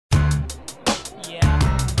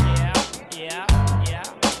Yeah, yeah,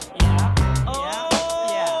 yeah. Oh,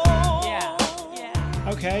 yeah, yeah,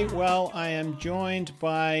 yeah. Okay, well, I am joined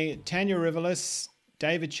by Tania, Rivilis,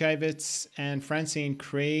 David Cheifetz, and Francien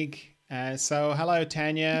Krieg. So, hello,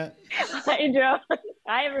 Tania. Hi, Joe.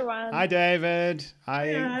 Hi, everyone. Hi, David.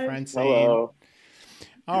 Hi, Francien. Hello.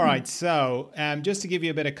 All right, so just to give you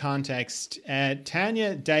a bit of context,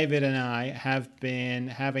 Tania, David, and I have been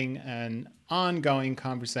having an ongoing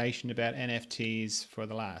conversation about NFTs for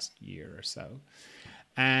the last year or so.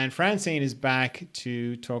 And Francine is back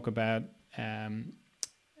to talk about her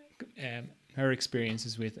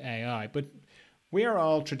experiences with AI. But we are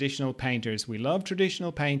all traditional painters. We love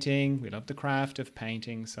traditional painting. We love the craft of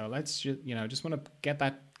painting. So let's just want to get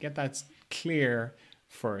that clear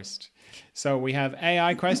first. So we have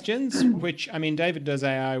AI questions, which, I mean, David does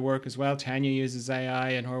AI work as well. Tania uses AI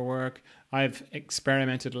in her work. I've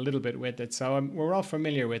experimented a little bit with it, so we're all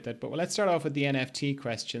familiar with it. But let's start off with the NFT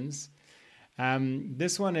questions.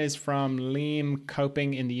 This one is from Liam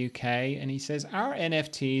Coping in the UK, and he says, are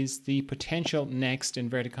NFTs the potential next,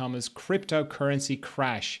 inverted commas, cryptocurrency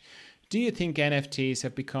crash? Do you think NFTs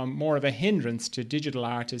have become more of a hindrance to digital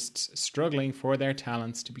artists struggling for their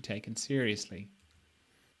talents to be taken seriously?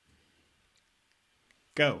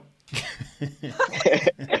 Go.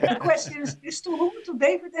 The question is to whom? To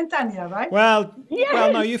David and Tania, right? Well,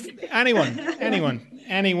 no,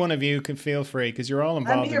 any one of you can feel free because you're all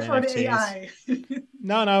involved I'm here in for NFTs. the AI.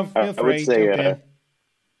 No, feel free. Jump in.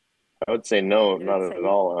 I would say no, not at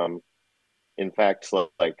all. In fact,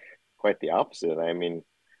 like quite the opposite. I mean,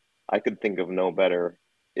 I could think of no better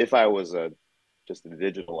if I was just a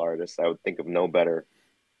digital artist. I would think of no better,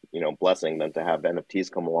 blessing than to have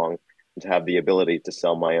NFTs come along and to have the ability to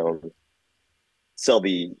sell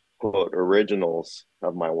the quote originals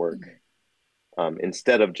of my work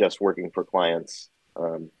instead of just working for clients.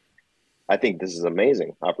 I think this is an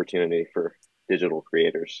amazing opportunity for digital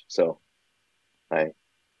creators. So I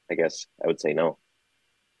guess I would say no.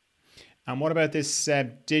 And what about this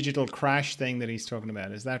digital crash thing that he's talking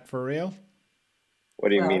about? Is that for real? What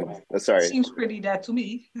do you mean? Sorry. Seems pretty dead to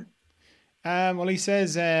me. Well, he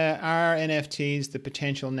says, are NFTs the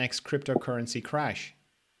potential next cryptocurrency crash?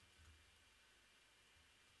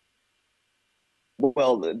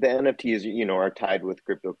 Well, the NFTs, are tied with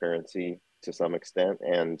cryptocurrency to some extent,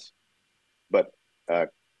 but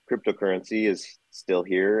cryptocurrency is still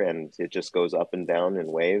here, and it just goes up and down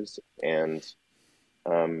in waves. And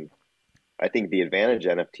I think the advantage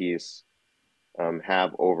NFTs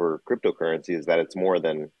have over cryptocurrency is that it's more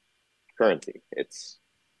than currency. It's,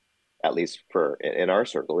 at least in our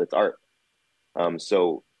circle, it's art.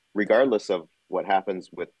 So regardless of what happens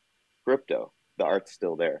with crypto, the art's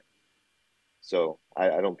still there. So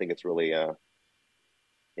I don't think it's really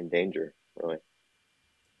in danger, really.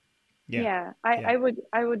 Yeah, I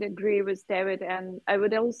would agree with David, and I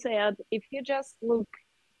would also add, if you just look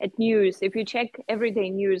at news, if you check everyday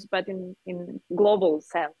news, but in global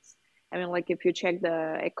sense, I mean, like if you check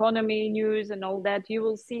the economy news and all that, you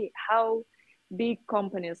will see how big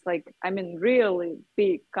companies, really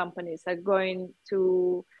big companies, are going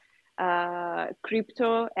to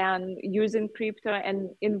crypto and using crypto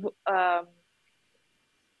and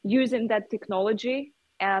using that technology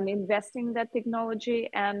and investing in that technology.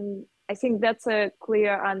 And I think that's a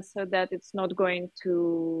clear answer that it's not going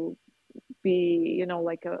to be,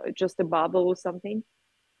 just a bubble or something,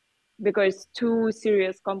 because two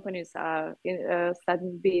serious companies are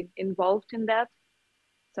starting to be involved in that.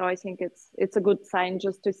 So I think it's a good sign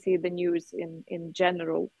just to see the news in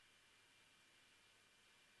general.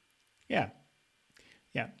 Yeah.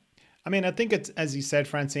 I mean, I think it's, as you said,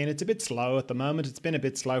 Francine, it's a bit slow at the moment. It's been a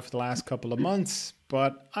bit slow for the last couple of months,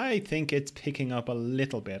 but I think it's picking up a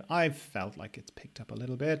little bit. I've felt like it's picked up a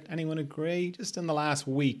little bit. Anyone agree? Just in the last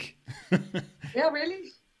week. Yeah, really?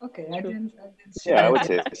 Okay, I didn't see Yeah, that. I would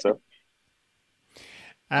say so.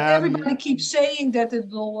 Everybody keeps saying that it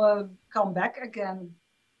will come back again.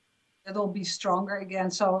 It'll be stronger again.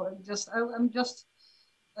 So I'm just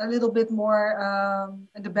a little bit more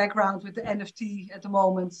in the background with the NFT at the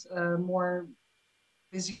moment, more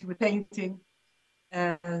busy with painting.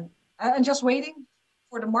 I'm just waiting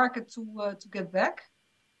for the market to get back,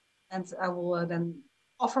 and I will then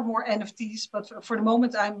offer more NFTs. But for the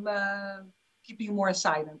moment, I'm keeping more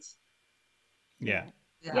silent. Yeah.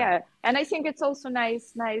 And I think it's also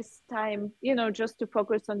nice time, just to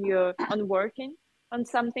focus on working on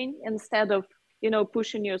something instead of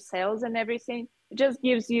pushing your sales and everything. It just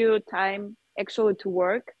gives you time actually to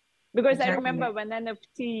work, because exactly. I remember when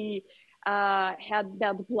NFT had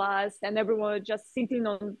that blast and everyone was just sitting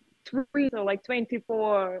on tweet or like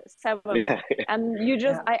 24/7, and you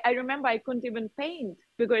just I remember I couldn't even paint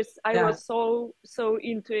because I was so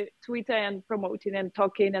into Twitter and promoting and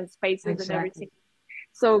talking and spaces and everything.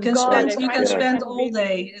 So you can spend all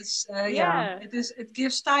day. It's it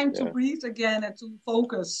gives time to breathe again and to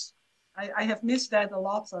focus. I have missed that a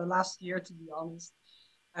lot last year, to be honest.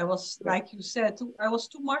 I was, like you said, I was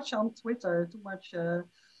too much on Twitter, too much,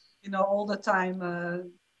 all the time.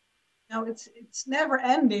 It's never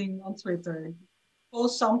ending on Twitter.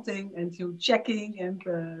 Post something and you checking and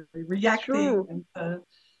reacting, and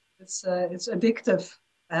it's addictive.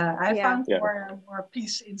 I found more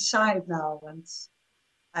peace inside now, and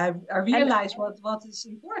I realize what is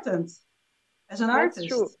important as an artist. That's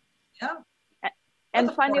true. Yeah. And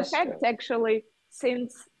funny fact, actually,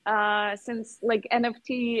 since like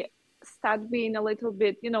NFT start being a little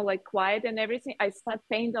bit, like quiet and everything, I start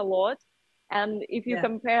paint a lot. And if you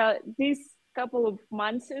compare these couple of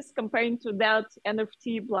months comparing to that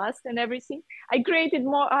NFT blast and everything, I created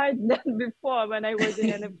more art than before when I was in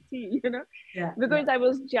NFT, because I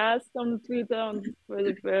was just on Twitter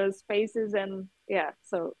for spaces, and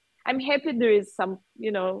so I'm happy there is some,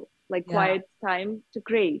 like quiet time to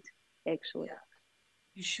create, actually. Yeah.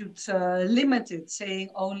 You should limit it, saying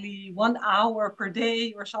only 1 hour per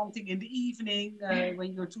day or something in the evening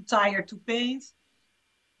when you're too tired to paint.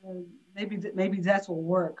 Maybe that will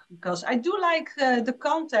work, because I do like the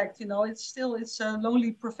contact. It's a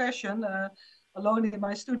lonely profession, alone in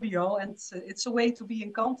my studio, and it's a way to be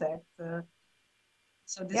in contact.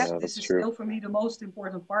 So this is still for me the most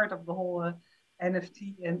important part of the whole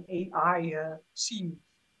NFT and AI scene.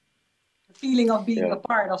 The feeling of being a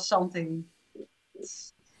part of something.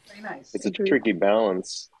 It's very nice. It's a tricky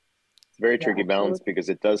balance. It's a very tricky balance, because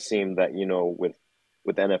it does seem that,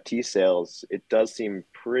 with NFT sales, it does seem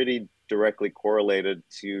pretty directly correlated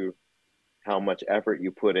to how much effort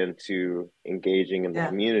you put into engaging in the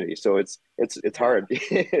community. So it's hard to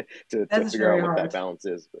figure out what that balance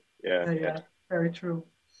is. But very true.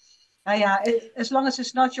 As long as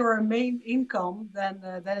it's not your main income, then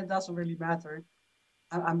it doesn't really matter.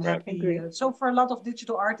 I'm happy. So for a lot of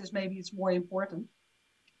digital artists, maybe it's more important.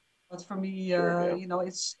 But for me,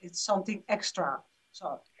 it's something extra.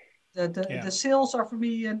 So the sales are, for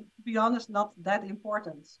me, and to be honest, not that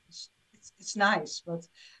important. It's nice, but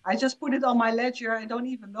I just put it on my ledger. I don't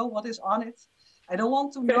even know what is on it. I don't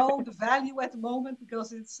want to know the value at the moment,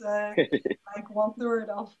 because it's like 1/3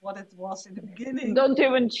 of what it was in the beginning. Don't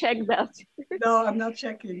even check that. No, I'm not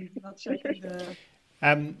checking.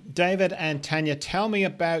 David and Tania, tell me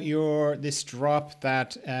about this drop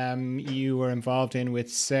that you were involved in with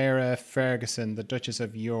Sarah Ferguson, the Duchess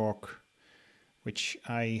of York, which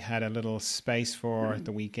I had a little space for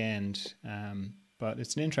the weekend. But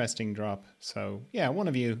it's an interesting drop. So, one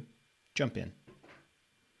of you jump in.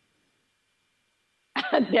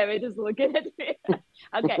 David is looking at me.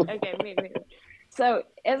 Okay, me. So,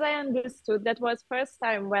 as I understood, that was first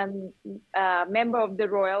time when a member of the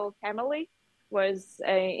royal family was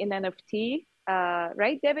in NFT,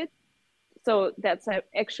 right, David? So that's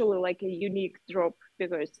actually like a unique drop,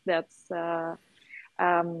 because that's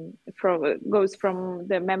goes from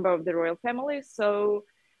the member of the royal family. So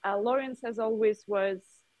Lawrence, as always, was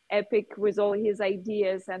epic with all his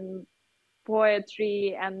ideas and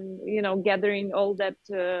poetry, and gathering all that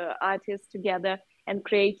artists together and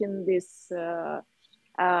creating this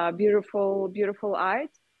beautiful art.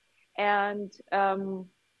 And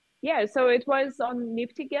so it was on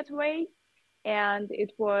Nifty Gateway, and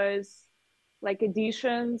it was like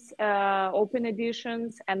editions, open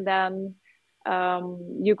editions, and then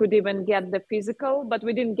you could even get the physical, but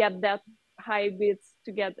we didn't get that high bids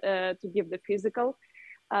to give the physical.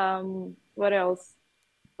 What else?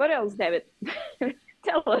 David?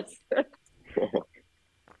 Tell us.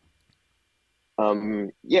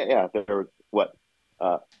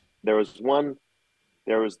 There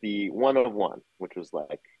was the 1 of 1, which was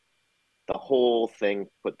like the whole thing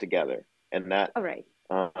put together, and that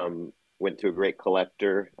went to a great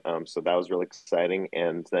collector. So that was really exciting.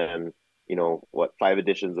 And then 5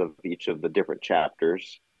 editions of each of the different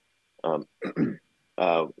chapters,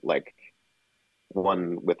 like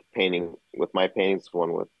one with my paintings,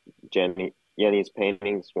 one with Jenny's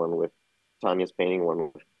paintings, one with Tania's painting,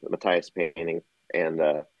 one with Matthias' painting, and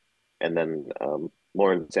then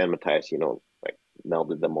Lawrence and Matthias, like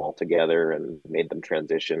melded them all together and made them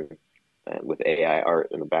transition with AI art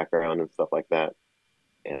in the background and stuff like that.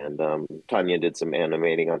 And Tania did some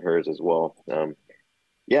animating on hers as well. It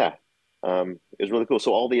was really cool.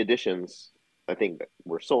 So all the editions, I think,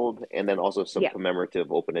 were sold, and then also some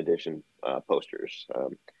commemorative open edition posters.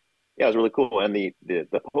 It was really cool. And the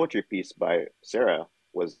poetry piece by Sarah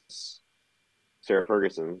was Sarah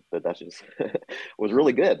Ferguson, the Duchess, was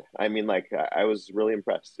really good. I mean, like I was really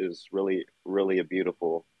impressed. It was really, really a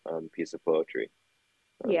beautiful piece of poetry.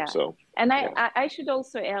 Yeah. So, and I should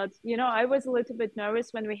also add, I was a little bit nervous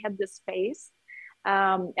when we had the space.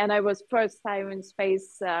 And I was first time in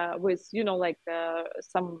space with, like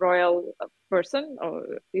some royal person,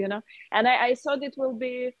 or, and I thought it will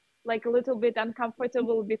be like a little bit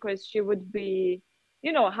uncomfortable because she would be,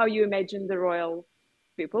 how you imagine the royal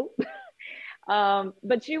people.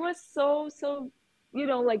 But she was so,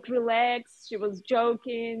 like relaxed. She was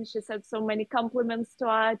joking. She said so many compliments to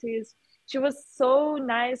artists. She was so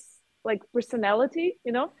nice, like personality,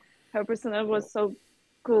 her personality was so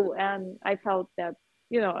cool. And I felt that,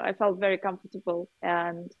 I felt very comfortable.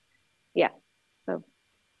 And yeah, so.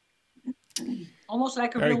 Almost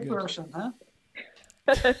like a Very real good. person, huh?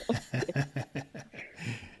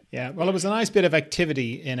 Yeah, well, it was a nice bit of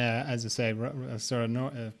activity in as I say, a sort of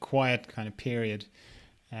a quiet kind of period.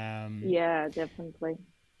 Yeah, definitely.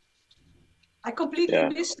 I completely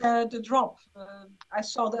missed the drop. I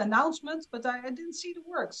saw the announcement, but I didn't see the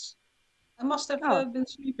words. I must have been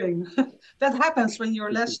sleeping. That happens when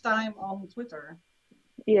you're less time on Twitter.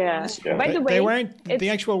 Yeah. By the way, they weren't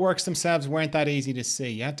the actual works themselves weren't that easy to see.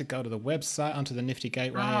 You had to go to the website, onto the Nifty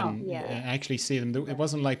Gateway, and actually see them. It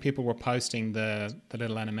wasn't like people were posting the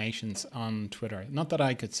little animations on Twitter. Not that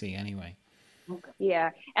I could see, anyway. Okay.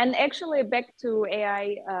 Yeah, and actually, back to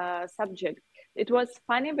AI subject. It was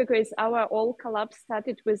funny because our all collab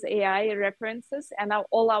started with AI references, and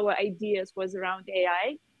all our ideas was around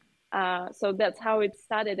AI. So that's how it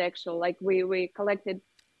started. Actually, like we collected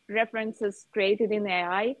references created in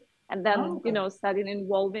AI, and then started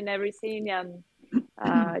involving everything and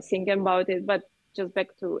thinking about it. But just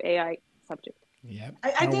back to AI subject. Yeah,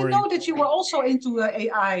 I didn't know that you were also into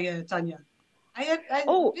AI, Tanya. I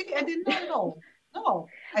didn't know at all. No,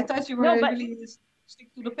 I thought you were really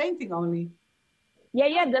stick to the painting only.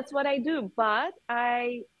 Yeah, that's what I do. But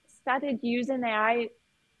I started using AI,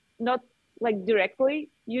 not like directly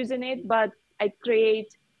using it, but I create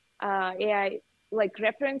AI like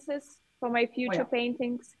references for my future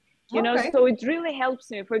paintings. So it really helps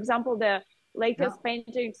me. For example, the latest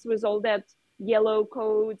paintings with all that yellow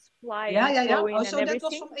codes flying, flowing, and everything. That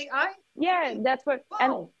was from AI? Yeah, that's what. Wow.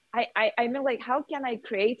 And I mean, like, how can I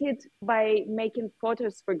create it by making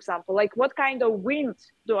photos, for example? Like, what kind of wind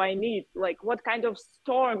do I need? Like, what kind of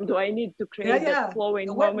storm do I need to create that flowing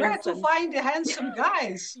moment? Where to find the handsome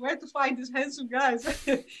guys? Where to find these handsome guys?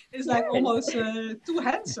 It's like almost too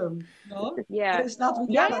handsome, no? Yeah. But it's not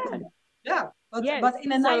reality. Yeah. But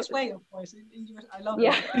in a nice way, of course. In yours, I love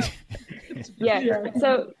it. Yeah.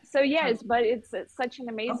 So yes, but it's such an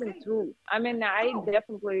amazing tool. I mean, I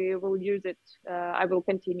definitely will use it. I will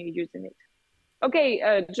continue using it.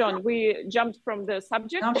 Okay, John, we jumped from the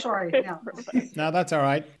subject. I'm sorry. No, that's all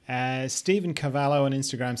right. Stephen Cavallo on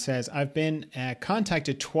Instagram says, I've been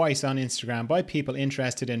contacted twice on Instagram by people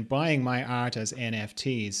interested in buying my art as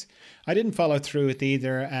NFTs. I didn't follow through with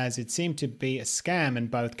either, as it seemed to be a scam in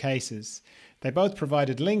both cases. They both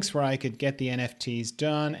provided links where I could get the NFTs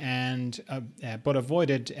done, but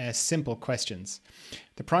avoided simple questions.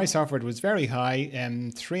 The price offered was very high,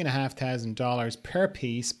 $3,500 per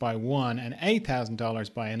piece by one and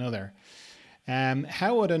 $8,000 by another.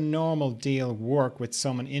 How would a normal deal work with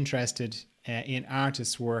someone interested in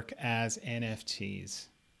artists' work as NFTs?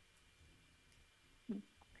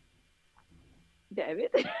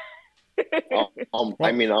 David?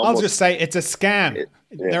 I'll just say it's a scam.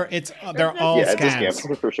 They're all scams. It's a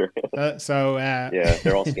scam for sure. Yeah,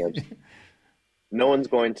 they're all scams. No one's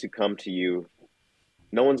going to come to you.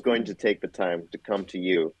 No one's going to take the time to come to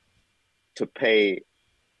you to pay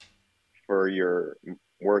for your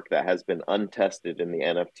work that has been untested in the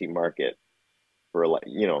NFT market for, like,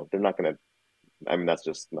 they're not going to. I mean, that's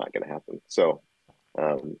just not going to happen. So,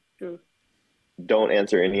 don't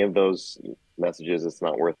answer any of those messages. It's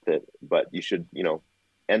not worth it. But you should,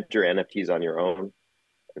 enter NFTs on your own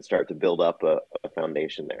and start to build up a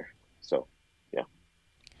foundation there. So, yeah.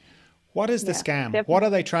 What is the scam? Definitely. What are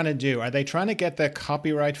they trying to do? Are they trying to get the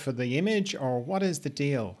copyright for the image, or what is the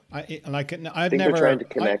deal? I think they're trying to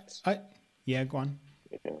connect. Yeah, go on.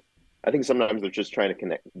 Yeah. I think sometimes they're just trying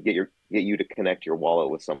to get you to connect your wallet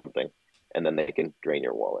with something, and then they can drain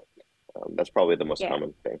your wallet. That's probably the most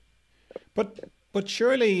common thing. But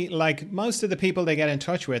surely, like, most of the people they get in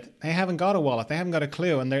touch with, they haven't got a wallet, they haven't got a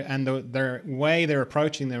clue, and their way they're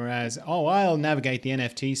approaching them as, I'll navigate the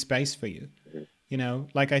NFT space for you.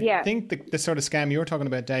 Mm-hmm. I think the sort of scam you're talking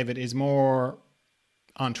about, David, is more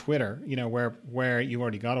on Twitter. Where you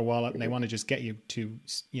already got a wallet and they want to just get you to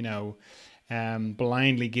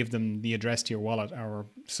blindly give them the address to your wallet or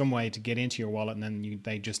some way to get into your wallet, and then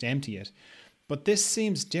they just empty it. But this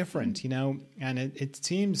seems different, and it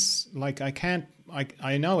seems like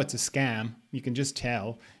I know it's a scam. You can just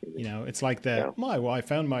tell, it's like my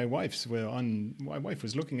wife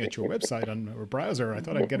was looking at your website on her browser. I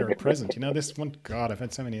thought I'd get her a present. This one, God, I've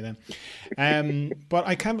had so many of them. But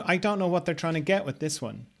I don't know what they're trying to get with this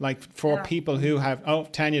one. Like for people who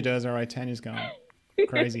have, Tanya does. All right. Tanya's gone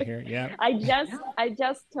crazy here. Yeah. I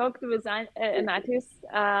just talked with an artist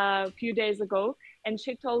a few days ago, and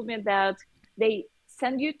she told me that they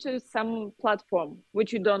send you to some platform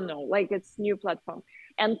which you don't know, like it's new platform,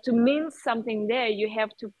 and to mint something there you have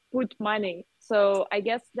to put money. So I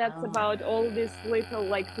guess that's about all this little,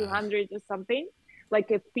 like 200 or something,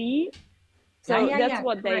 like a fee. So that's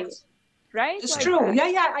what correct. They right, it's like true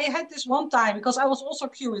that. I had this one time because I was also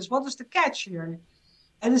curious, what is the catch here?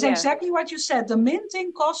 And it's exactly what you said. The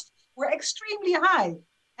minting costs were extremely high,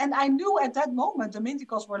 and I knew at that moment the minting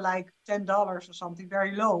costs were like $10 or something,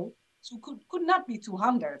 very low. So could not be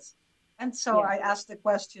 200. And so I asked the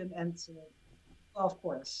question, and of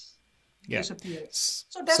course, disappeared.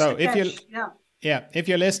 So that's the catch. If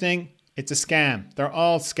you're listening, it's a scam. They're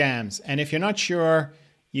all scams. And if you're not sure,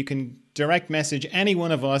 you can direct message any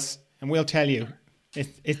one of us, and we'll tell you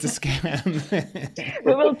it's a scam.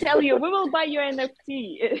 We will tell you. We will buy your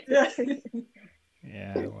NFT.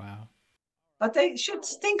 Yeah. Wow. But they should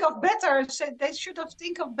think of better. They should have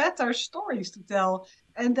think of better stories to tell,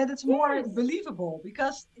 and that it's more believable,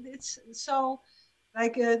 because it's so.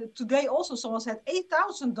 Like today, also someone said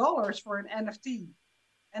 $8,000 for an NFT,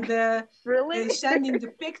 and really? they're sending the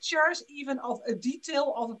pictures even of a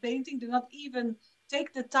detail of a painting. They not even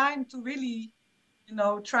take the time to really,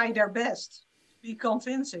 try their best to be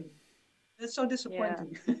convincing. That's so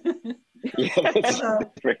disappointing. That's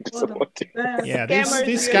very disappointing.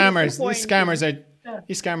 These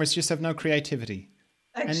scammers just have no creativity.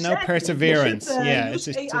 Exactly. And no perseverance.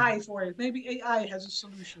 Use AI for it. Maybe AI has a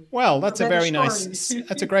solution. Well, that's a very nice.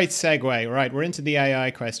 That's a great segue. Right, we're into the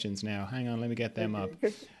AI questions now. Hang on, let me get them up.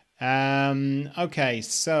 Okay,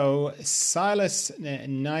 so Silas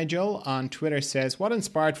Nigel on Twitter says, "What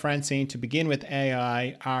inspired Francine to begin with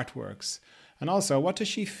AI artworks? And also, what does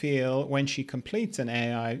she feel when she completes an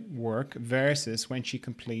AI work versus when she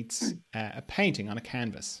completes a painting on a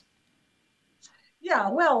canvas?" Yeah,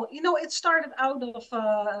 well, it started out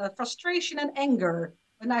of frustration and anger.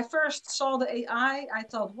 When I first saw the AI, I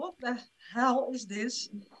thought, what the hell is this?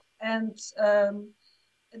 And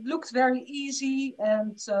it looked very easy,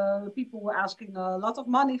 and people were asking a lot of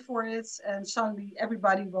money for it, and suddenly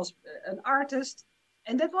everybody was an artist.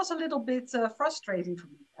 And that was a little bit frustrating for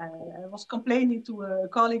me. I was complaining to a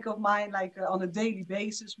colleague of mine, like on a daily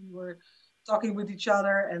basis. We were talking with each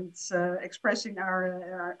other and expressing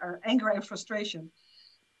our anger and frustration.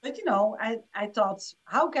 But, I thought,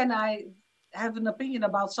 how can I have an opinion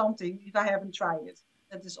about something if I haven't tried it?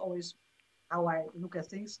 That is always how I look at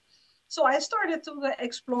things. So I started to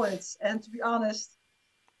explore it. And to be honest,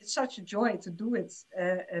 it's such a joy to do it.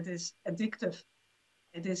 It is addictive.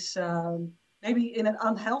 It is maybe in an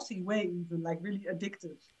unhealthy way, even like really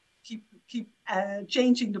addictive. Keep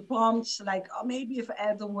changing the prompts, like, maybe if I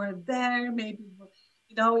add the word there, maybe,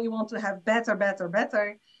 you want to have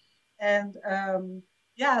better. And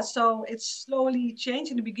so it's slowly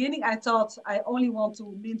changed. In the beginning, I thought I only want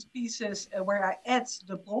to mint pieces where I add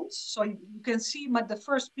the prompts. So you can see the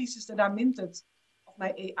first pieces that are minted of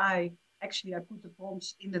my AI. Actually, I put the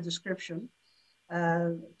prompts in the description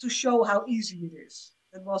to show how easy it is.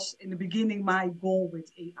 That was in the beginning my goal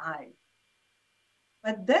with AI.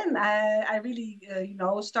 But then I really,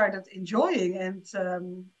 started enjoying, and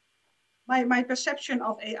my perception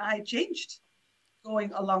of AI changed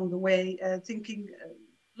going along the way,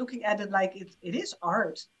 looking at it like it is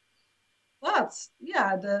art. But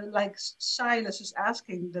like Silas is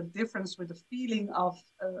asking, the difference with the feeling of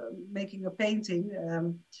making a painting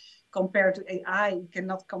compared to AI, you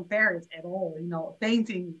cannot compare it at all. A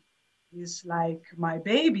painting is like my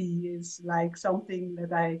baby, is like something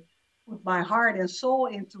that I put my heart and soul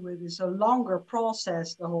into. It is a longer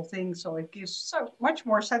process, the whole thing. So it gives so much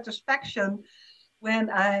more satisfaction when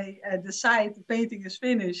I decide the painting is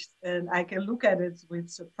finished and I can look at it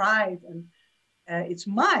with pride, and it's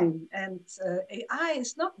mine. And AI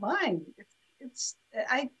is not mine. It's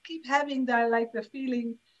I keep having the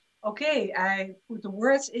feeling, okay, I put the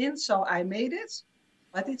words in, so I made it,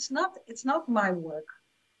 but it's not my work.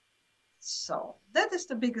 So that is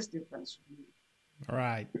the biggest difference for me. All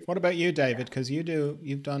right. What about you, David? Because you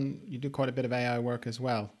do quite a bit of AI work as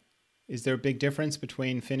well. Is there a big difference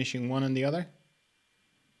between finishing one and the other?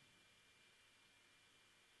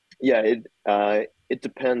 Yeah, it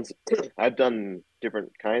depends. I've done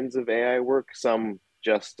different kinds of AI work. Some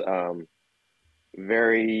just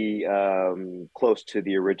very close to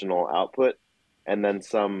the original output, and then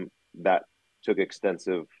some that took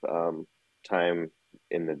extensive time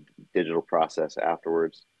in the digital process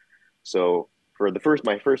afterwards. So for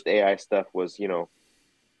my first AI stuff was,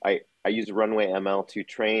 I used Runway ML to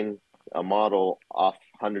train a model off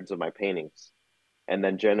hundreds of my paintings, and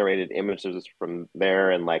then generated images from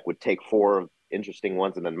there, and like would take four interesting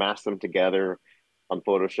ones and then mash them together on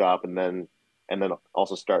Photoshop, and then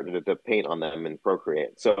also started to paint on them in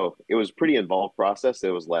Procreate. So it was pretty involved process. It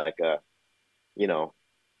was like a, you know,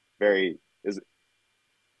 very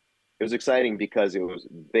it was exciting because it was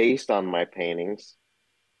based on my paintings.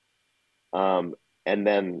 Um, and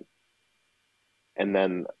then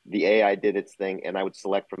the AI did its thing, and I would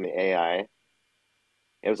select from the AI.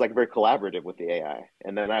 It was like very collaborative with the AI,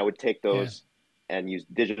 and then I would take Yeah. those and use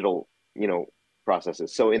digital,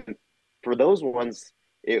 processes. So for those ones,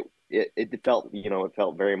 it felt, it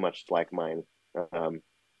felt very much like mine,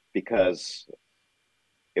 because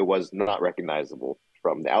it was not recognizable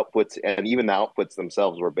from the outputs, and even the outputs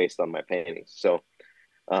themselves were based on my paintings. So,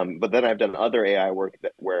 but then I've done other AI work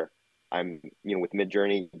where I'm, with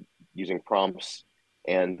Midjourney using prompts,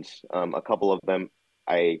 and a couple of them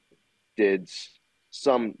I did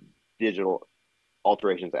some digital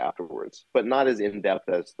alterations afterwards, but not as in depth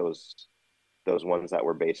as those ones that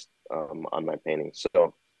were based on my paintings.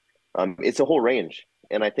 So it's a whole range,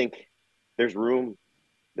 and I think there's room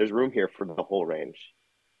here for the whole range.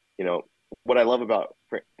 What I love about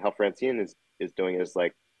how Francine is doing is,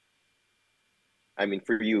 like, I mean,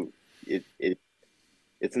 for you,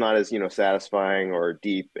 it's not as satisfying or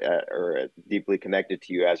deeply connected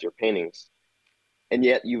to you as your paintings, and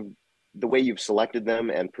yet the way you've selected them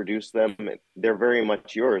and produced them, they're very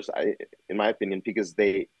much yours, in my opinion, because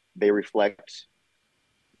they reflect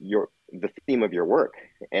the theme of your work,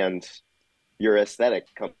 and your aesthetic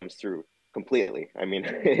comes through completely. I mean,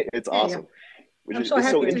 it's awesome. Which I'm so is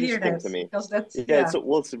so happy to hear interesting that, to me. because that's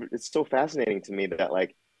It's so fascinating to me that,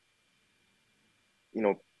 like, you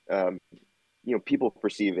know um, people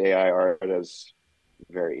perceive AI art as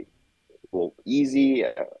very, well, easy,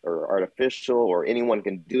 or artificial, or anyone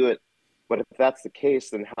can do it. But if that's the case,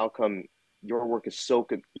 then how come your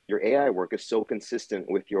AI work is so consistent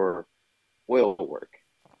with your oil work?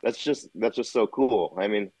 That's just so cool. I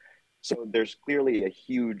mean, so there's clearly a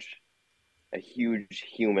huge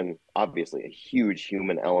human, obviously a huge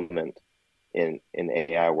human element in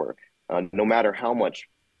AI work, no matter how much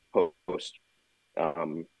post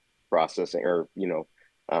processing, or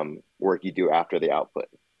work you do after the output.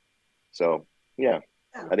 So yeah,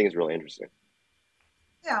 yeah, I think it's really interesting.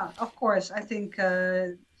 yeah, of course. I think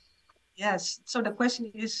yes. So the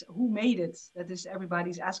question is, who made it? That is,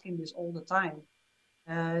 everybody's asking this all the time.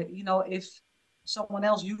 If someone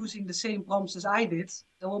else using the same prompts as I did,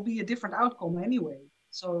 there will be a different outcome anyway.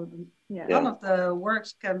 So none of the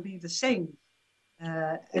works can be the same.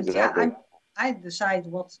 And Exactly. I decide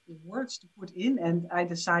what words to put in, and I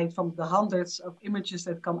decide from the hundreds of images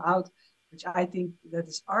that come out, which I think that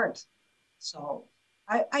is art. So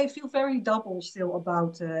I feel very double still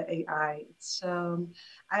about AI.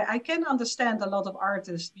 I can understand a lot of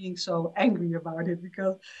artists being so angry about it,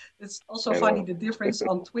 because it's also funny the difference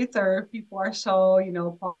on Twitter. People are so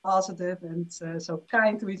positive and so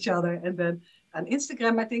kind to each other, and then on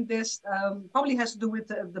Instagram, I think this probably has to do with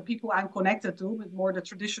the people I'm connected to, with more the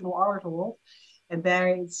traditional art world, and there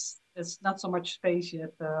it's not so much space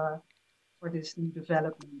yet for these new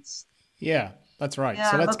developments. Yeah, that's right.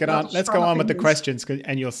 Yeah, so let's get on. Let's go on with the questions,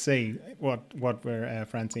 and you'll see what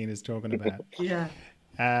Francine is talking about. Yeah.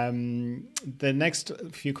 The next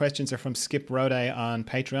few questions are from Skip Rode on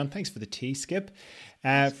Patreon. Thanks for the tea, Skip.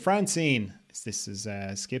 Francine, this is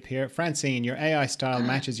Skip here. Francine, your AI style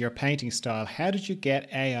matches your painting style. How did you get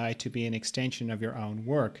AI to be an extension of your own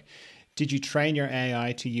work? Did you train your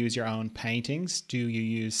AI to use your own paintings? Do you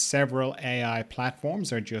use several AI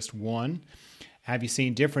platforms or just one? Have you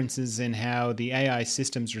seen differences in how the AI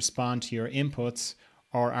systems respond to your inputs,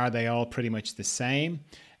 or are they all pretty much the same?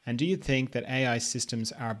 And do you think that AI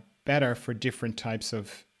systems are better for different types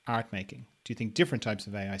of art making? Do you think different types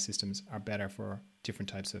of AI systems are better for different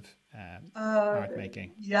types of art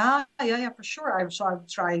making? Yeah, for sure. I'm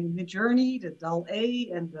trying Midjourney, the DAL-A,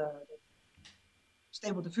 and the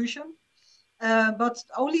Stable Diffusion. But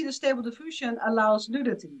only the Stable Diffusion allows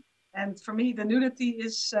nudity. And for me, the nudity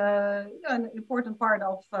is an important part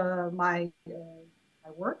of my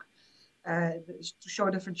work. To show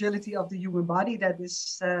the fragility of the human body, that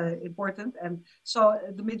is important. And so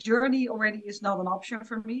the Midjourney already is not an option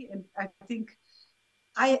for me. And I think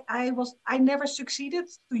I never succeeded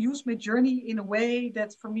to use Midjourney in a way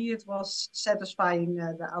that for me it was satisfying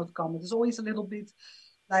the outcome. It is always a little bit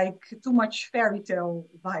like too much fairy tale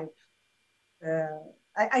vibe.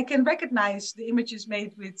 I can recognize the images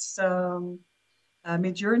made with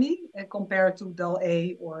Midjourney compared to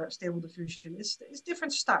DALL-E or Stable Diffusion. It's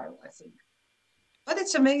different style, I think. But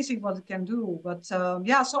it's amazing what it can do. But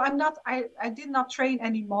yeah, so I did not train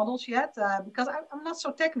any models yet because I'm not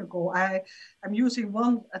so technical. I'm using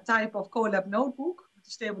a type of Colab notebook with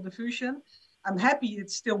the Stable Diffusion. I'm happy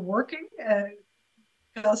it's still working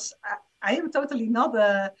because I am totally not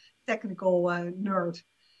a technical nerd.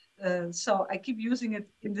 So I keep using it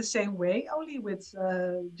in the same way, only with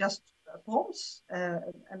just prompts,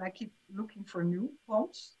 and I keep looking for new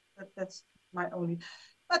prompts. That's my only.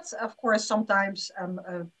 But of course, sometimes I'm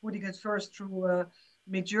putting it first through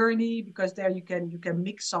Midjourney because there you can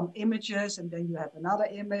mix some images and then you have another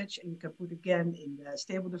image and you can put again in the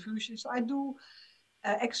Stable Diffusion. So I do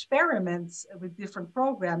experiments with different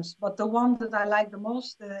programs, but the one that I like the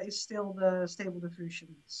most is still the Stable Diffusion.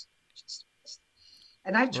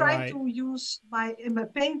 And I try to use my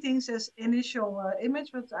paintings as initial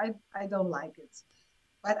image, but I don't like it.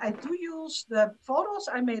 But I do use the photos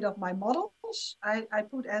I made of my models. I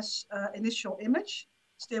put as initial image,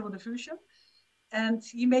 Stable Diffusion, and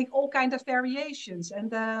you make all kinds of variations.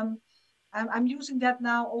 And I'm using that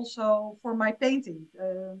now also for my painting.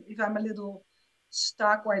 If I'm a little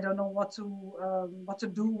stuck or I don't know what to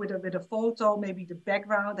do with a photo, maybe the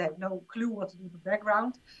background, I have no clue what to do with the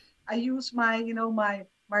background. I use my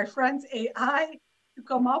my friend AI to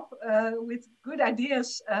come up with good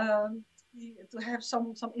ideas. To have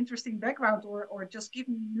some interesting background or just give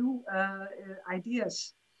me new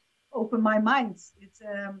ideas, open my mind.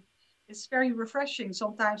 It's very refreshing.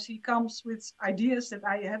 Sometimes he comes with ideas that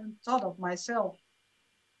I haven't thought of myself.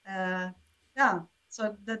 Yeah,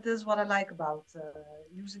 so that is what I like about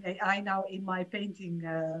using AI now in my painting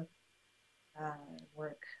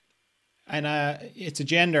work. And it's a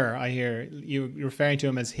gender. I hear you referring to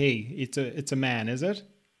him as he. It's a man, is it?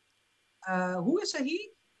 Who is a he?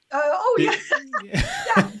 Oh yeah,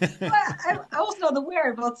 yeah. Well, I was not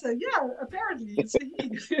aware, but yeah, apparently it's a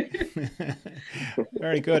he.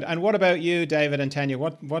 Very good. And what about you, David and Tania?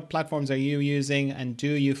 What platforms are you using, and do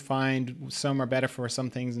you find some are better for some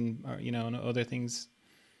things and and other things?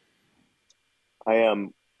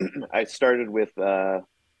 I started with the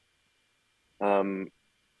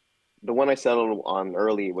one I settled on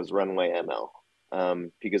early was Runway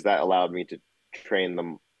ML because that allowed me to train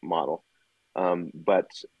the model. But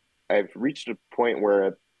I've reached a point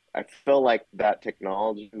where I feel like that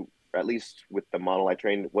technology, at least with the model I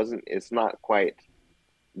trained, it's not quite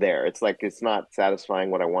there. It's like it's not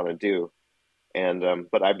satisfying what I want to do. And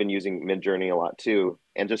but I've been using Midjourney a lot too.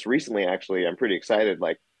 And just recently, actually, I'm pretty excited.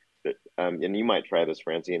 Like, and you might try this,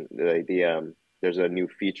 Francine. There's a new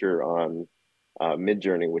feature on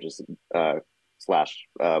Midjourney, which is slash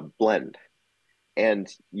blend, and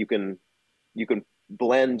you can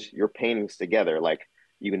blend your paintings together. Like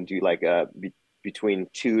you can do like between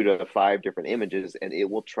 2 to 5 different images, and it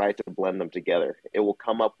will try to blend them together. It will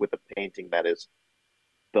come up with a painting that is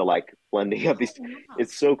the like blending of these.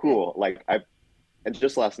 It's so cool. Like and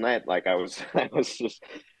just last night, like I was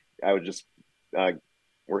just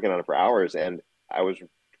working on it for hours, and I was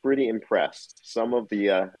pretty impressed. Some of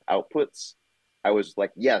the outputs, I was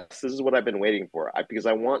like, yes, this is what I've been waiting for. Because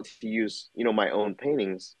I want to use my own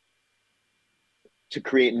paintings to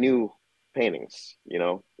create new paintings,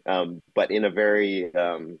 but in a very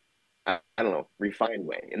I don't know, refined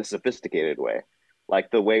way, in a sophisticated way. Like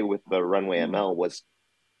the way with the Runway ML was,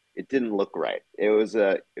 it didn't look right. It was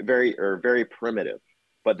very primitive.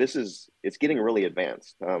 But it's getting really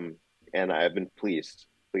advanced, and I've been pleased.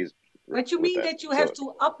 But you mean that you have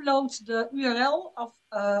to upload the URL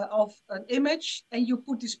of an image, and you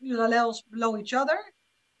put these URLs below each other?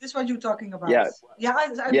 This is what you're talking about. Yeah,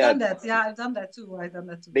 I've done that. Yeah, I've done that too.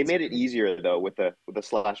 They made it easier though with the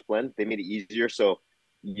slash blend. They made it easier, so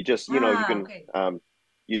you just you can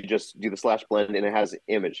you just do the slash blend, and it has an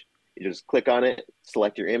image. You just click on it,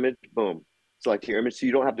 select your image, boom, select your image. So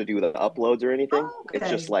you don't have to do the uploads or anything. It's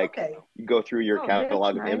just like you go through your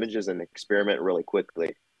catalog of images and experiment really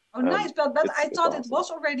quickly. Oh, nice! But I thought awesome. It was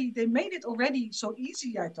already. They made it already so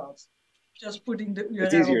easy. I thought. Just putting the URL.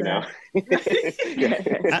 It's easier now.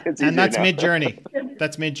 And that's Midjourney.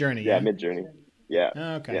 That's Midjourney. Yeah, Midjourney. Yeah.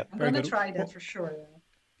 Oh, okay. Yeah. I'm gonna try that for sure.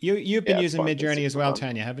 You've been using Midjourney as well,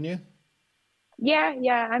 Tania, haven't you?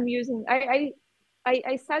 Yeah. I'm using.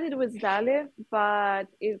 I started with DALL-E, but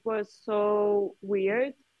it was so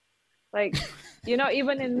weird. Like,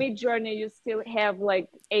 even in Midjourney, you still have like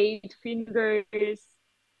 8 fingers.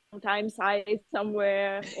 sometimes I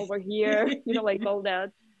somewhere over here, you know, like all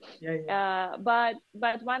that. But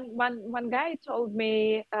one guy told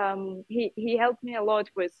me, he helped me a lot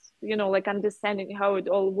with, you know, like understanding how it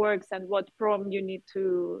all works and what prompt you need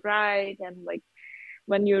to write, and like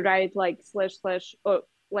when you write like slash slash or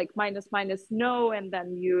like minus minus no, and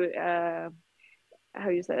then you how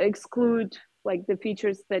you say, exclude like the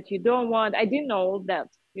features that you don't want. I didn't know all that,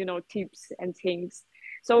 you know, tips and things.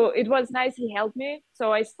 So it was nice, he helped me.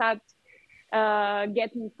 So I start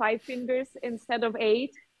getting 5 fingers instead of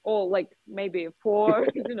 8, or like maybe 4,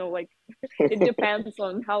 you know, like it depends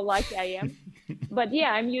on how lucky I am. But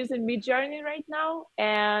yeah, I'm using Midjourney right now,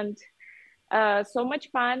 and so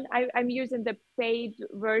much fun. I'm using the paid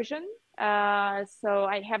version. So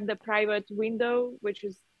I have the private window, which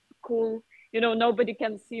is cool. You know, nobody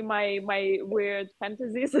can see my weird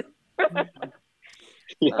fantasies.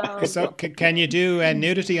 So can you do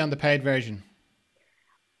nudity on the paid version?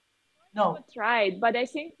 No. I tried, but I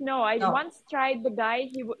think no. I once tried the guy.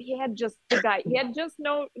 He had just the guy. He had just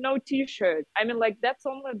no t-shirt. I mean, like that's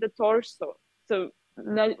only the torso. So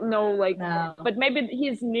no, like, but maybe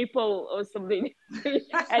his nipple or something.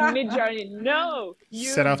 And Midjourney, no, you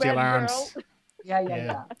set off the alarms. Girl.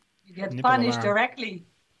 Yeah. You get Nipple punished alarm. directly.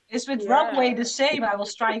 It's with runway the same. I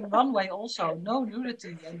was trying runway also. No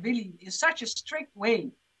nudity, and really in such a strict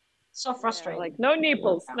way. So frustrating. Like no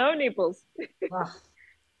nipples, no nipples.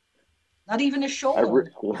 Not even a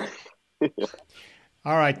shoulder.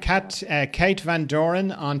 All right, Kate Van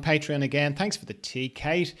Doren on Patreon again. Thanks for the tea.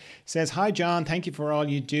 Kate says, "Hi, John. Thank you for all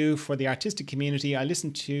you do for the artistic community. I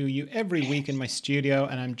listen to you every week in my studio,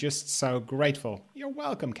 and I'm just so grateful." You're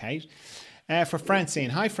welcome, Kate. For Francine.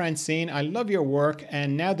 Hi, Francine. I love your work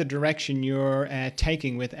and now the direction you're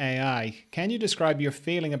taking with AI. Can you describe your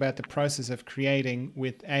feeling about the process of creating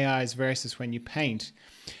with AIs versus when you paint?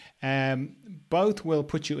 Both will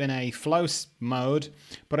put you in a flow mode,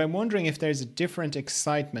 but I'm wondering if there's a different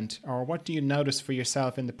excitement, or what do you notice for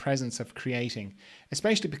yourself in the presence of creating,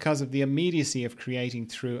 especially because of the immediacy of creating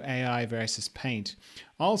through AI versus paint.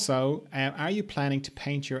 Also, are you planning to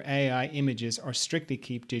paint your AI images or strictly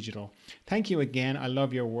keep digital? Thank you again. I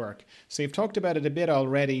love your work. So you've talked about it a bit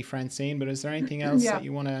already, Francine, but is there anything else that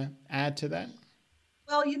you want to add to that?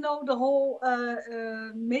 Well, you know, the whole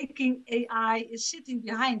making AI is sitting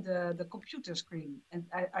behind the computer screen. And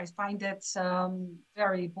I find that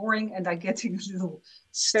very boring, and I'm getting a little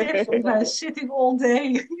stiff by sitting all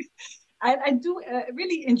day. I do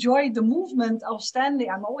really enjoy the movement of standing.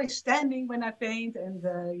 I'm always standing when I paint, and,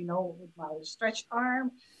 you know, with my stretched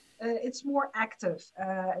arm. It's more active.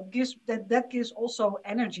 It gives that gives also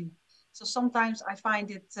energy. So sometimes I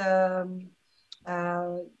find it...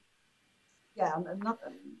 not,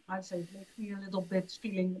 I'd say, it makes me a little bit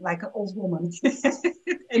feeling like an old woman at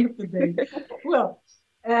the end of the day. Well,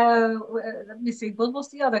 let me think. What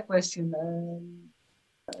was the other question?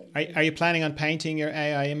 Are you planning on painting your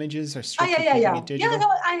AI images or strictly keeping it digital? Yeah, no,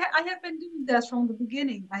 I have been doing that from the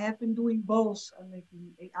beginning. I have been doing both,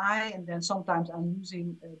 making AI, and then sometimes I'm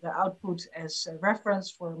using the output as a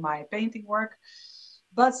reference for my painting work.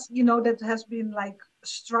 But, you know, that has been like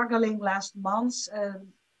struggling last months.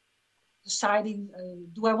 Deciding,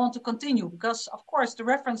 do I want to continue? Because, of course, the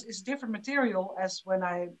reference is different material as when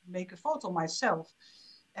I make a photo myself.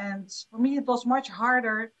 And for me, it was much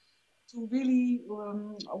harder to really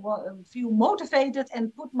feel motivated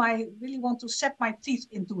and really want to set my teeth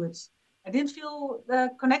into it. I didn't feel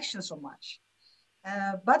the connection so much.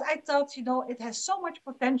 But I thought, you know, it has so much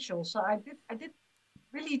potential. So I did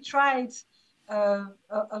really tried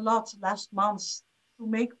a lot last month to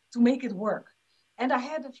make it work. And I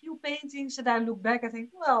had a few paintings that I look back, I think,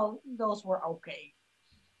 well, those were okay,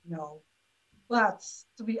 you know. But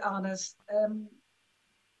to be honest,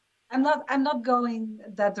 I'm not going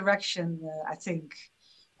that direction. I think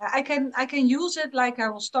I can use it like I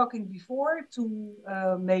was talking before to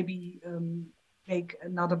maybe make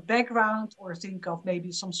another background, or think of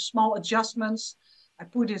maybe some small adjustments. I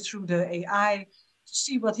put it through the AI to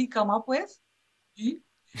see what he come up with.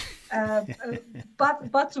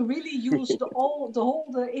 But to really use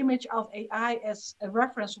the image of AI as a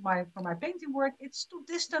reference for my painting work, it's too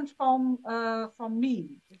distant from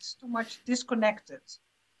me. It's too much disconnected.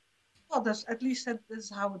 Well, at least that is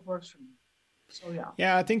how it works for me. So yeah.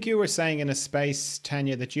 Yeah, I think you were saying in a space,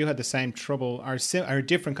 Tania, that you had the same trouble, or a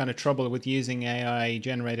different kind of trouble with using AI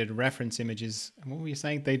generated reference images. What were you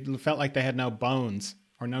saying? They felt like they had no bones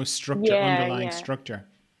or no structure, underlying structure.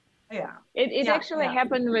 Yeah. It actually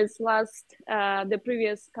happened with the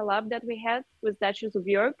previous collab that we had with Duchess of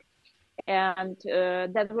York. And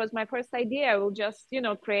that was my first idea. I will just, you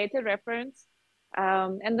know, create a reference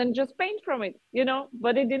and then just paint from it, you know.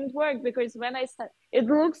 But it didn't work because when I start, it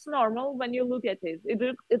looks normal when you look at it.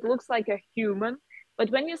 It looks like a human, but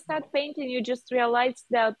when you start painting, you just realize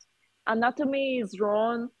that anatomy is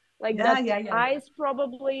wrong. Like that eyes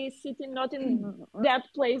probably sitting not in that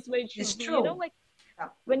place where it should be. You know, like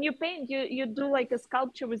when you paint, you do like a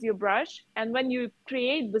sculpture with your brush, and when you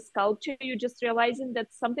create the sculpture, you just realizing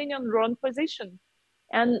that something in wrong position.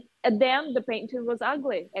 And at the end, the painting was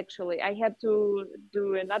ugly, actually. I had to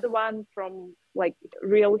do another one from like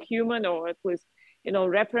real human, or at least, you know,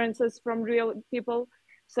 references from real people.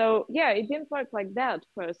 So yeah, it didn't work like that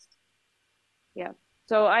first. Yeah.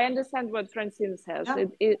 So I understand what Francine says.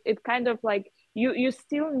 It kind of like you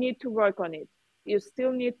still need to work on it. You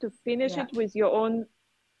still need to finish it with your own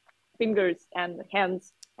fingers and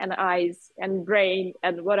hands and eyes and brain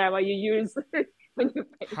and whatever you use when you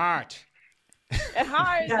paint. Heart.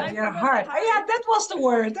 Heart. Heart. Yeah, that was the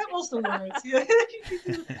word. That was the word.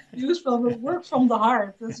 Use work from the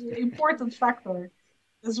heart. That's an important factor.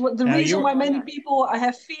 That's what the reason why many people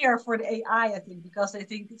have fear for the AI, I think, because they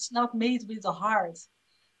think it's not made with the heart.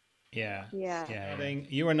 Yeah.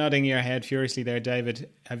 You were nodding your head furiously there, David.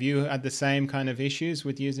 Have you had the same kind of issues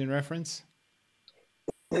with using reference?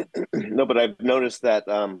 No, but I've noticed that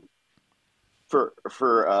for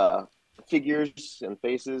figures and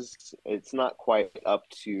faces, it's not quite up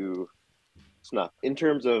to snuff in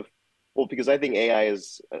terms of, well, because I think AI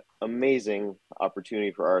is an amazing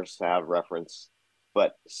opportunity for artists to have reference,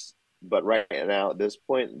 but right now at this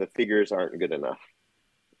point, the figures aren't good enough.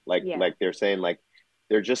 Like they're saying, like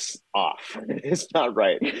they're just off. It's not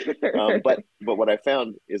right. But what I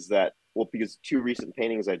found is that, well, because 2 recent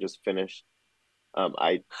paintings I just finished,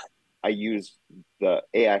 I use the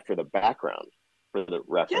AI for the background for the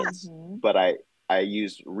reference, but I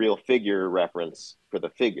use real figure reference for the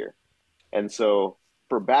figure. And so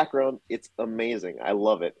for background, it's amazing. I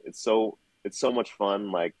love it. It's so much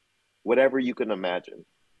fun. Like whatever you can imagine,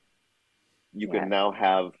 you can now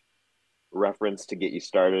have reference to get you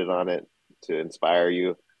started on it, to inspire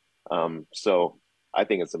you. So I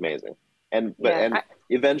think it's amazing. And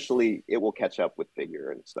eventually it will catch up with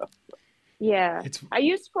figure and stuff. Yeah, I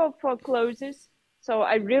use for closes. So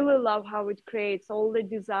I really love how it creates all the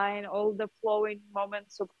design, all the flowing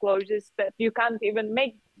moments of closes that you can't even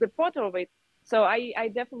make the photo of it. So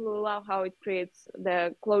I definitely love how it creates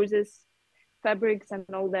the closes, fabrics, and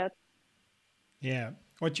all that. Yeah.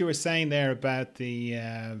 What you were saying there about the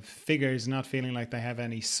figures not feeling like they have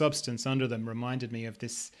any substance under them reminded me of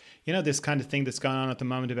this, you know, this kind of thing that's going on at the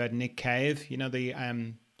moment about Nick Cave, you know, the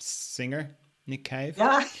singer, Nick Cave.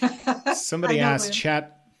 Yeah. Somebody asked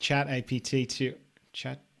Chat APT to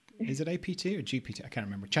Chat. Is it APT or GPT? I can't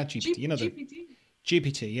remember. Chat GPT. You know the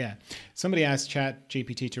GPT. Yeah. Somebody asked Chat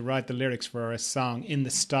GPT to write the lyrics for a song in the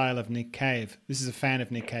style of Nick Cave. This is a fan of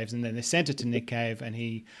Nick Cave's, and then they sent it to Nick Cave, and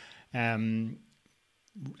he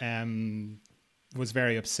was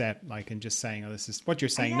very upset, like, and just saying, "Oh, this is what you're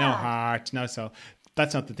saying. No heart, no." So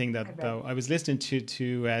that's not the thing that though. I was listening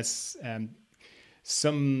to as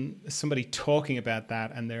somebody talking about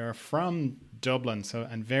that, and they're from Dublin, so,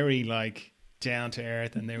 and very like down to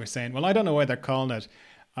earth, and they were saying, well, I don't know why they're calling it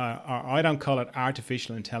or I don't call it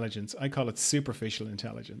artificial intelligence, I call it superficial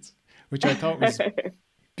intelligence, which I thought was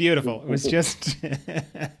beautiful. It was just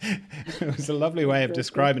it was a lovely way of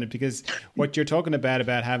describing it, because what you're talking about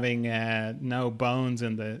having no bones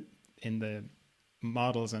in the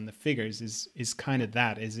models and the figures is kind of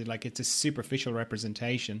that. Is it like it's a superficial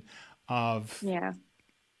representation of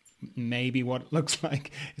maybe what it looks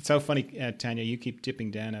like. It's so funny, Tania, you keep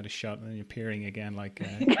dipping down at a shot and then you're peering again like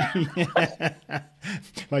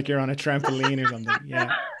like you're on a trampoline or something.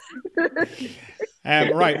 Yeah.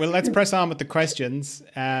 Right, well, let's press on with the questions.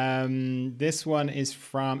 This one is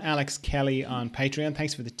from Alex Kelly on Patreon.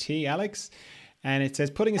 Thanks for the tea, Alex. And it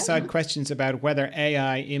says, putting aside questions about whether an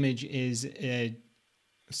AI image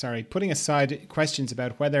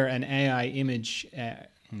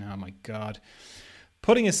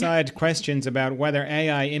Putting aside questions about whether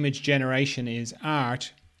AI image generation is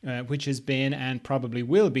art, which has been and probably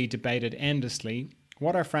will be debated endlessly,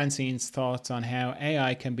 what are Francine's thoughts on how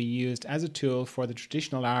AI can be used as a tool for the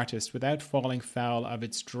traditional artist without falling foul of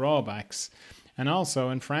its drawbacks? And also,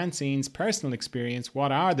 in Francine's personal experience,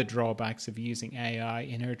 what are the drawbacks of using AI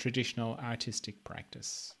in her traditional artistic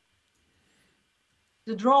practice?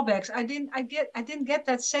 The drawbacks. I didn't get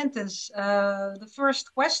that sentence. The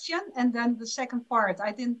first question and then the second part.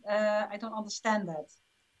 I don't understand that.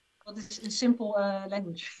 But it's in simple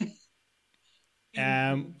language.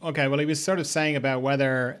 Okay, well, he was sort of saying about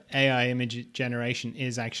whether AI image generation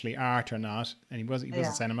is actually art or not, and he wasn't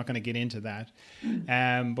saying. I'm not going to get into that.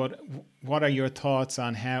 But what are your thoughts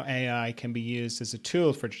on how AI can be used as a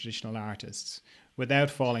tool for traditional artists without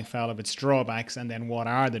falling foul of its drawbacks? And then, what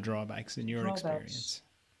are the drawbacks in your experience?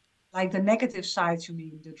 Like the negative sides, you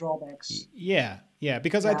mean, the drawbacks? Yeah,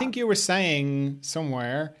 because I think you were saying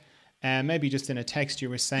somewhere. Maybe just in a text, you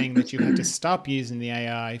were saying that you had to stop using the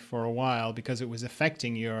AI for a while because it was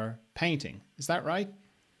affecting your painting. Is that right?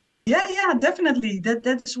 Yeah, definitely.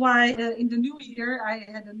 That's why in the new year, I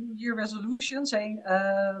had a New Year resolution saying,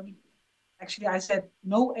 actually, I said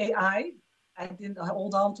no AI. I didn't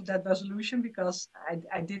hold on to that resolution because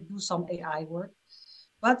I did do some AI work.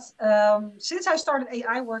 But since I started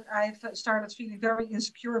AI work, I've started feeling very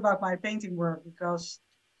insecure about my painting work because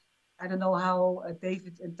I don't know how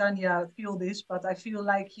David and Tania feel this, but I feel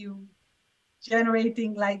like you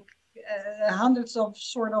generating like hundreds of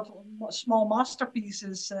sort of small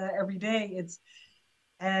masterpieces every day.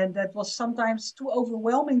 And that was sometimes too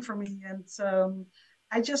overwhelming for me. And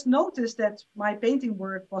I just noticed that my painting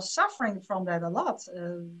work was suffering from that a lot.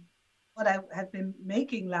 What I have been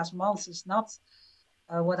making last month is not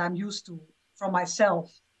what I'm used to from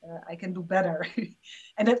myself. I can do better.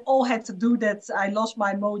 And it all had to do that I lost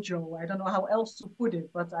my mojo. I don't know how else to put it,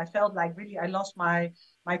 but I felt like really I lost my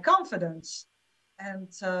confidence.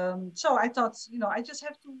 And so I thought, I just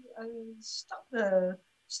have to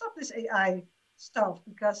stop this AI stuff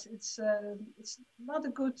because it's not a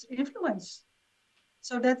good influence.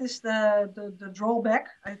 So that is the drawback,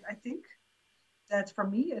 I think. That for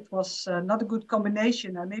me, it was not a good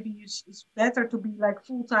combination. And maybe it's better to be like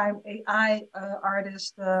full-time AI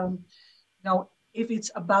artist, if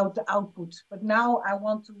it's about the output. But now I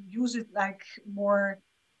want to use it like more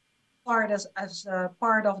part as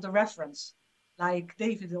part of the reference. Like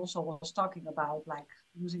David also was talking about, like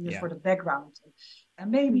using it for the background.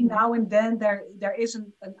 And maybe now and then there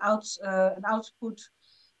isn't an output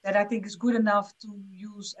that I think is good enough to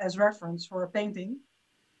use as reference for a painting.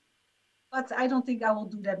 But I don't think I will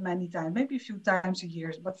do that many times, maybe a few times a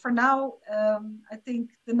year. But for now, I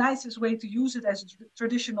think the nicest way to use it as a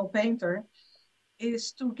traditional painter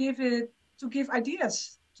is to give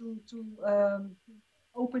ideas, to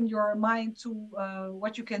open your mind to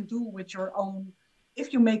what you can do with your own.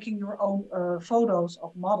 If you're making your own photos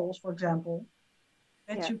of models, for example,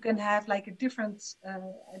 that you can have like a different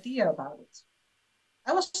idea about it.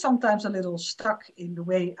 I was sometimes a little stuck in the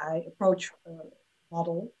way I approach a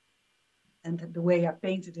model. And the way I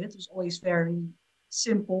painted it was always very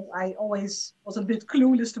simple. I always was a bit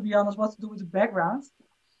clueless, to be honest, what to do with the background.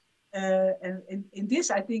 And in this,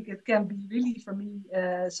 I think it can be really, for me,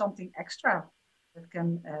 something extra that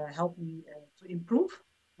can help me to improve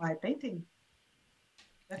my painting.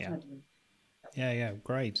 Definitely. Yeah,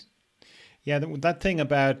 great. Yeah, that thing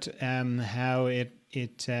about how it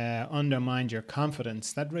undermined your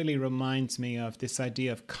confidence, that really reminds me of this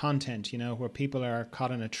idea of content, where people are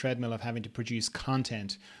caught on a treadmill of having to produce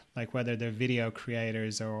content, like whether they're video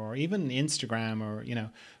creators or even Instagram or,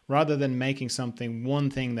 rather than making one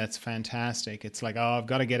thing that's fantastic, it's like, oh, I've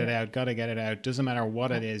got to get it out. Doesn't matter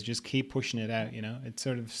what it is, just keep pushing it out, It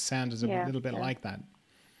sort of sounds a little bit like that.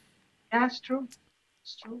 Yeah, it's true.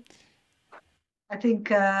 It's true. I think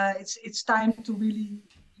it's time to really,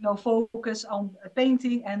 focus on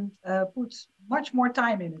painting and put much more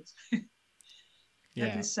time in it.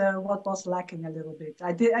 That is what was lacking a little bit.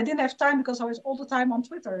 I didn't have time because I was all the time on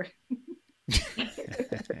Twitter.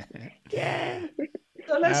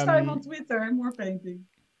 So less time on Twitter and more painting.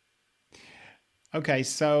 Okay,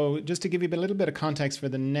 so just to give you a little bit of context for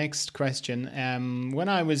the next question, when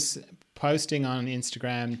I was posting on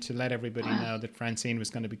Instagram to let everybody know that Francien was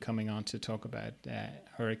going to be coming on to talk about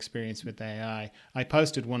her experience with AI, I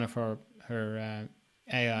posted one of her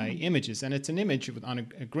AI images, and it's an image on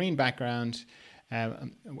a green background,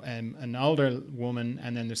 an older woman,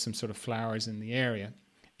 and then there's some sort of flowers in the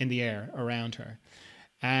air around her.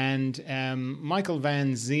 And Michael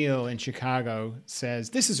Van Ziel in Chicago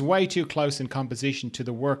says, this is way too close in composition to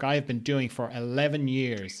the work I have been doing for 11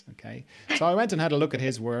 years. Okay. So I went and had a look at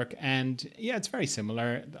his work, and it's very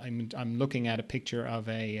similar. I'm looking at a picture of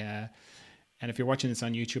and if you're watching this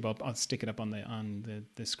on YouTube, I'll stick it up on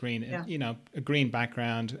the screen. Yeah. A green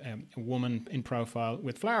background, a woman in profile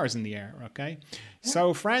with flowers in the air. Okay. Yeah.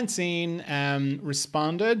 So Francien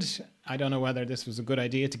responded. I don't know whether this was a good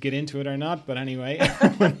idea to get into it or not, but anyway,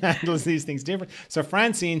 everyone handles these things different. So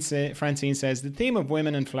Francien says, the theme of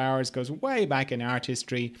women and flowers goes way back in art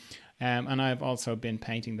history. And I've also been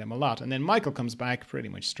painting them a lot. And then Michael comes back pretty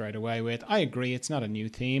much straight away with, I agree, it's not a new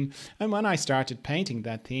theme. And when I started painting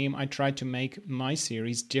that theme, I tried to make my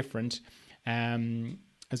series different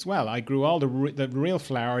as well. I grew all the real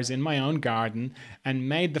flowers in my own garden and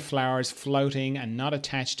made the flowers floating and not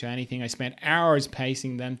attached to anything. I spent hours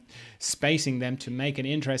spacing them to make an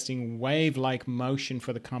interesting wave-like motion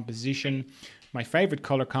for the composition. My favorite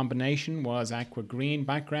color combination was aqua green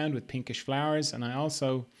background with pinkish flowers, and I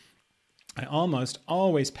almost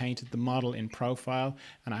always painted the model in profile,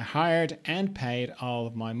 and I hired and paid all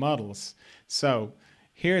of my models. So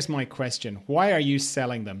here's my question. Why are you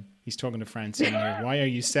selling them? He's talking to Francine here. Why are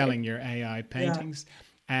you selling your AI paintings?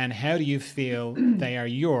 Yeah. And how do you feel they are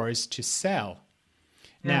yours to sell?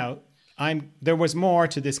 Yeah. Now, there was more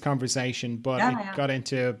to this conversation, but it got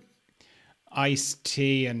into iced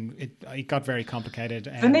tea and it got very complicated.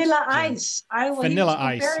 And, vanilla ice. Vanilla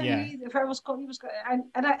ice, yeah. If I was,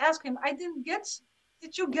 and I asked him,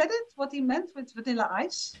 did you get it, what he meant with vanilla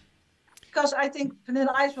ice? Because I think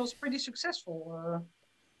vanilla ice was pretty successful.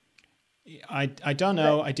 I don't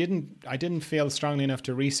know. I didn't feel strongly enough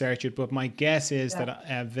to research it, but my guess is that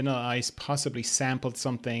Vanilla Ice possibly sampled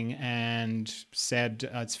something and said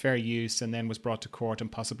it's fair use, and then was brought to court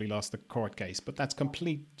and possibly lost the court case. But that's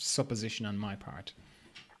complete supposition on my part.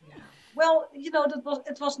 Yeah. Well,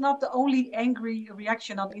 it was not the only angry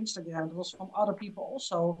reaction on Instagram. It was from other people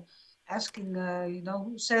also asking,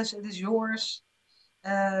 who says it is yours?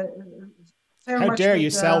 How dare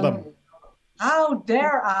you sell them? How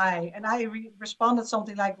dare I? And I responded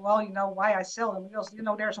something like, well, why I sell them, because,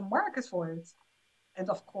 there's a market for it.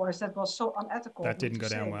 And of course, that was so unethical. That didn't go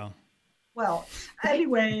down well. Well,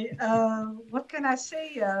 anyway, what can I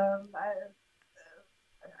say?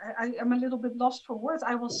 I'm a little bit lost for words.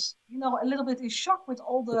 I was, a little bit in shock with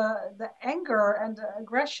all the anger and the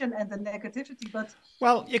aggression and the negativity. But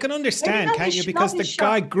well, you can understand, can't you? Because the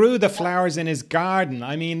guy grew the flowers in his garden.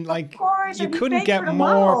 I mean, like, you couldn't get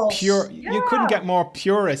more pure. Yeah. You couldn't get more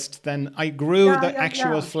purist than I grew the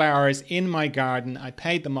actual flowers in my garden. I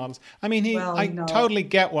paid the models. I mean, I totally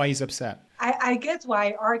get why he's upset. I get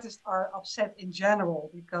why artists are upset in general,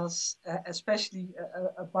 because especially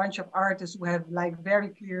a bunch of artists who have like very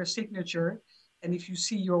clear signature. And if you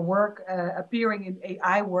see your work appearing in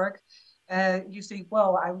AI work, you think,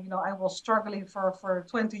 well, I was struggling for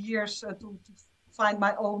 20 years to find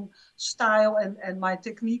my own style and my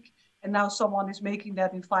technique. And now someone is making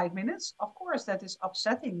that in 5 minutes. Of course, that is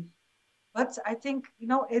upsetting. But I think,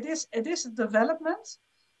 it is a development.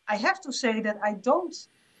 I have to say that I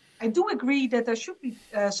do agree that there should be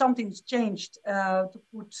something changed to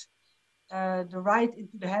put the right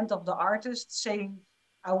into the hand of the artist, saying,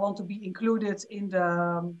 I want to be included in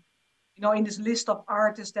the, in this list of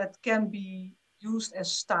artists that can be used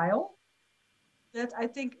as style. That I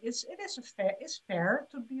think it's fair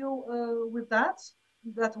to deal with that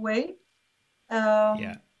way.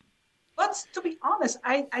 But to be honest,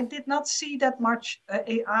 I did not see that much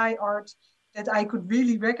AI art that I could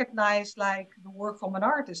really recognize like the work from an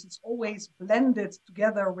artist. It's always blended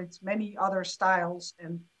together with many other styles,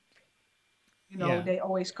 and they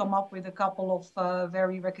always come up with a couple of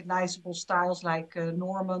very recognizable styles, like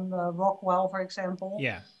Norman Rockwell, for example.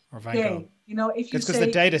 Yeah, or Van Gogh. If you it's because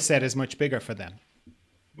the data set is much bigger for them.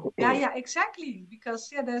 Yeah, exactly. Because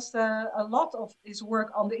there's a lot of his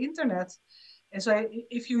work on the internet, and so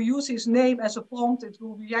if you use his name as a prompt, it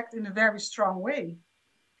will react in a very strong way.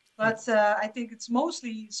 But I think it's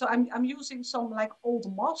mostly, so I'm using some like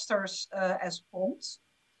old masters as prompts.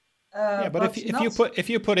 But if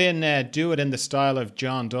you put in do it in the style of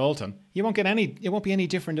John Dalton, it won't be any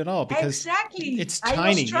different at all, because exactly. It's tiny.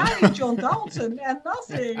 I was trying John Dalton and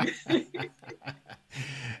nothing.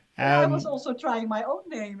 I was also trying my own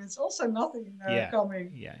name. It's also nothing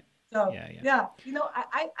coming. Yeah. So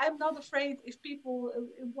I'm not afraid if people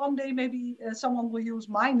one day maybe someone will use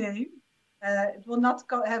my name. It will not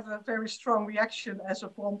have a very strong reaction as a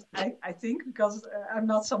prompt, I think, because I'm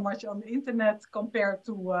not so much on the internet compared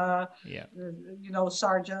to,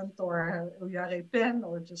 Sargent or Ilya Pen,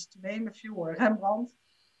 or just to name a few, or Rembrandt.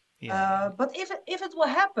 But if it will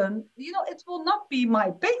happen, it will not be my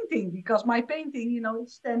painting, because my painting,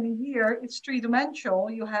 it's standing here, it's three-dimensional.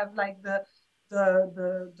 You have like the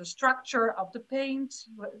structure of the paint.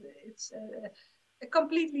 It's a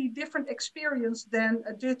completely different experience than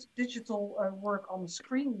a digital work on the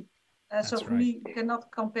screen. So for me, you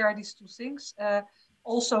cannot compare these two things.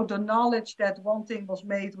 Also, the knowledge that one thing was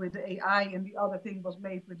made with the AI and the other thing was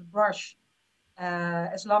made with the brush,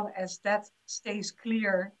 as long as that stays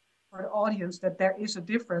clear for the audience that there is a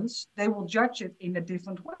difference, they will judge it in a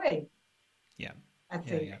different way. Yeah, I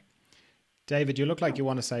think. David, you look like you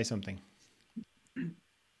want to say something.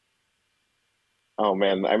 Oh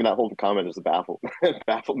man, I mean that whole comment is baffled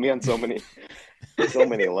me on so many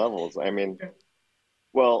levels. I mean,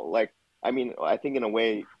 well, like I think in a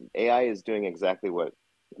way AI is doing exactly what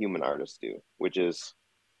human artists do, which is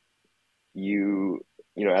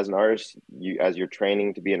as an artist, as you're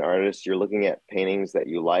training to be an artist, you're looking at paintings that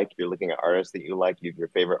you like, you're looking at artists that you like, your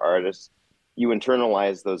favorite artists, you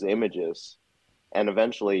internalize those images, and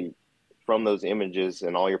eventually from those images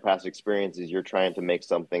and all your past experiences, you're trying to make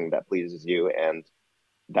something that pleases you and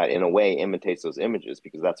that in a way imitates those images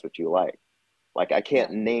because that's what you like. Like I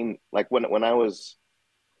can't name, like when I was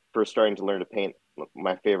first starting to learn to paint,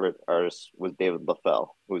 my favorite artist was David Lafell,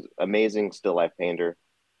 who's amazing still life painter.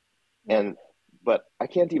 But I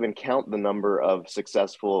can't even count the number of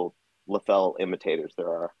successful Lafell imitators there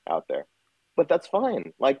are out there. But that's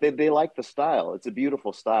fine. Like they like the style. It's a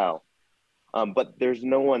beautiful style. But there's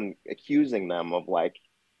no one accusing them of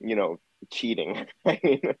cheating. I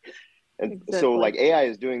mean, and Exactly. so like AI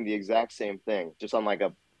is doing the exact same thing, just on like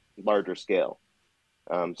a larger scale.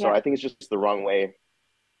 So I think it's just the wrong way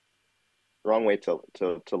to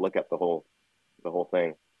look at the whole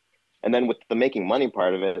thing. And then with the making money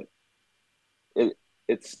part of it,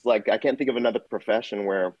 it's like I can't think of another profession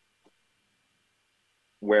where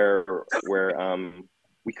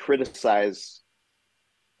we criticize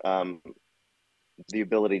the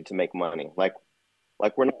ability to make money. Like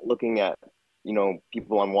we're not looking at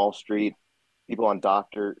people on Wall Street, people who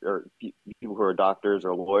are doctors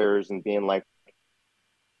or lawyers and being like,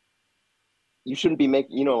 you shouldn't be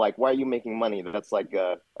making, like, why are you making money? That's like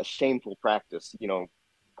a shameful practice,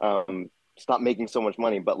 stop making so much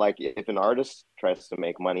money. But like if an artist tries to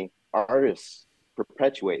make money, artists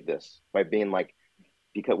perpetuate this by being like,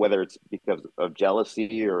 because whether it's because of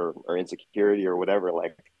jealousy or insecurity or whatever,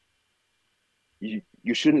 like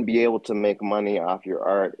you shouldn't be able to make money off your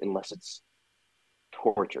art unless it's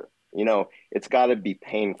torture. It's got to be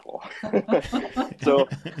painful. So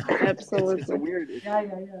Absolutely.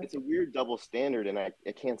 It's a weird double standard, and I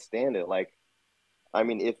can't stand it. Like, I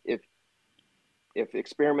mean, if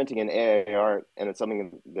experimenting in AI art and it's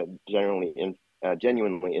something that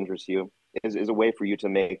genuinely interests you is a way for you to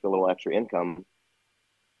make a little extra income,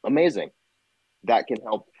 amazing. That can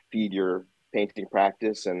help feed your painting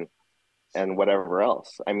practice and whatever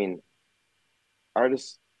else. I mean,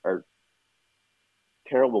 artists are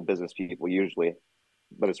terrible business people usually,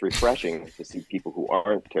 but it's refreshing to see people who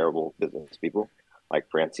aren't terrible business people, like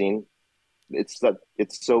Francine. It's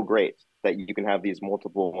so great that you can have these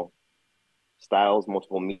multiple styles,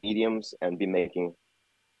 multiple mediums, and be making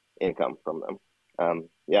income from them.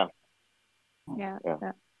 Yeah.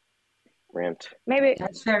 Rant. Maybe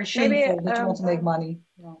it's very shameful that you want to make money.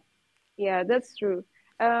 Yeah, that's true.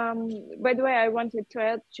 By the way, I wanted to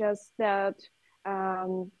add just that,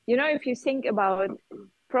 if you think about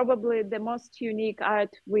probably the most unique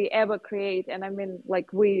art we ever create, and I mean,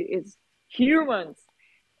 like we as humans,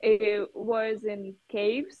 it was in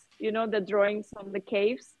caves, the drawings on the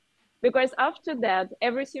caves. Because after that,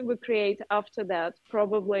 everything we create after that,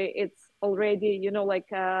 probably it's already,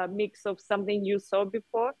 like a mix of something you saw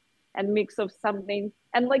before and mix of something.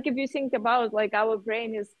 And like, if you think about like our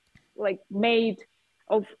brain is like made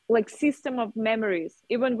of like system of memories,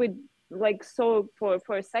 even with like saw for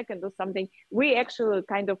a second or something, we actually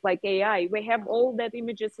kind of like AI, we have all that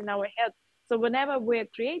images in our head. So whenever we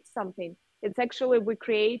create something, it's actually we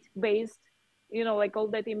create based, like all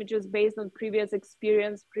that images based on previous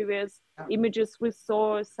experience, previous images we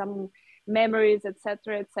saw, some memories,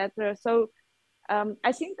 etc., etc. So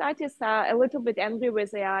I think artists are a little bit angry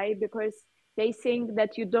with AI because they think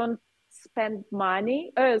that you don't spend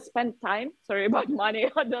time. Sorry about money.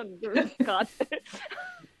 I don't cut.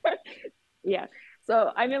 Yeah.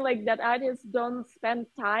 So I mean, like that artists don't spend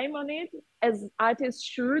time on it as artists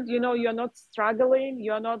should. You're not struggling.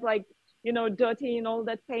 You're not like dirty in all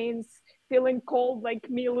that paints, feeling cold like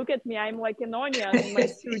me. Look at me. I'm like an onion in my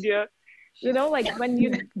studio. Like when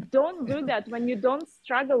you don't do that, when you don't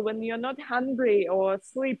struggle, when you're not hungry or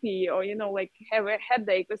sleepy or, like have a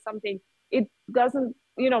headache or something, it doesn't,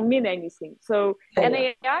 mean anything. So, and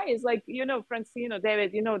AI is like, Francine or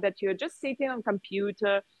David, that you're just sitting on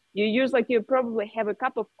computer, you probably have a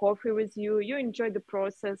cup of coffee with you, you enjoy the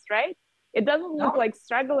process, right? It doesn't look like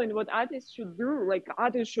struggling what artists should do. Like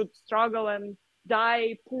artists should struggle and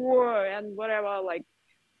die poor and whatever, like,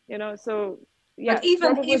 so yeah. But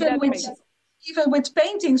even with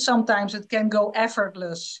painting, sometimes it can go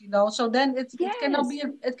effortless, So then it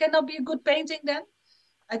cannot be a good painting then.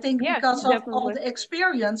 I think because of all the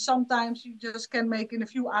experience, sometimes you just can make in a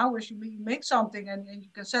few hours, you make something and you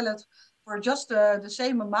can sell it for just the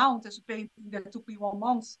same amount as a painting that took me 1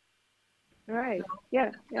 month. Right. So,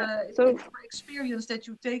 yeah. So it's your experience that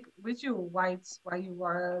you take with you, why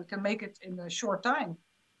you can make it in a short time.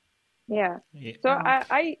 Yeah. So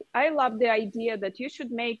I love the idea that you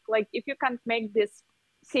should make, like, if you can't make this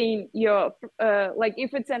scene your like,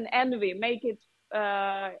 if it's an envy, make it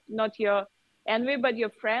not your envy but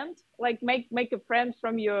your friend. Like make a friend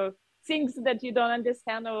from your things that you don't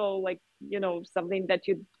understand, or like, you know, something that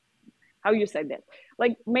you, how you say that,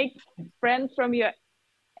 like make friends from your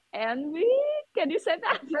envy. Can you say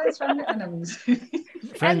that? Friends from your enemies.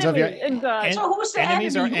 Friends of your so who's the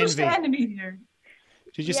enemies enemy? or Who's envy? the enemy here?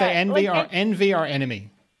 Did you say envy, like, or envy or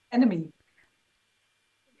enemy? Enemy.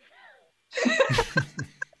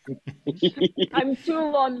 I'm too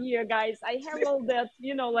long here, guys. I have all that,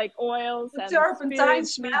 you know, like oils The and turpentine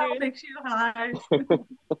spirits smell needed. makes you high.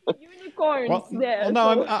 Unicorns there.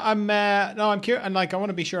 Well, no, so. I'm curious. And like, I want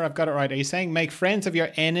to be sure I've got it right. Are you saying make friends of your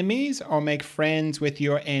enemies or make friends with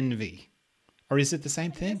your envy? Or is it the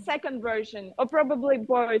same thing? The second version, or probably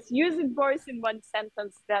both. Use it both in one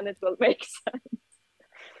sentence, then it will make sense.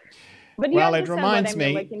 But well, you it reminds what I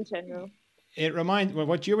mean, me. like in general. Well,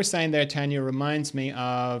 what you were saying there, Tanya, reminds me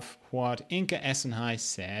of what Inka Essenheis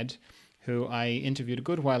said, who I interviewed a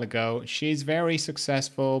good while ago. She's very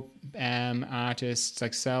successful artist,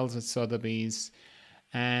 like sells at Sotheby's,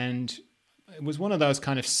 and it was one of those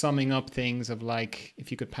kind of summing up things of like,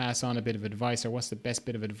 if you could pass on a bit of advice, or what's the best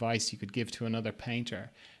bit of advice you could give to another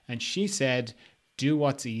painter. And she said, do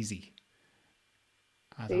what's easy.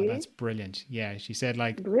 I thought that's brilliant. Yeah, she said,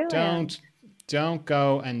 like, don't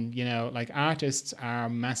go and, you know, like, artists are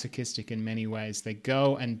masochistic in many ways. They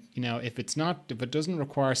go and, you know, if it doesn't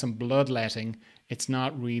require some bloodletting, it's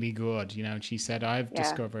not really good. You know, and she said, I've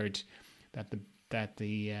discovered that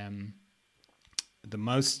the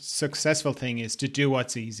most successful thing is to do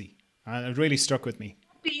what's easy. It really stuck with me.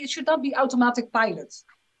 It should not be automatic pilot,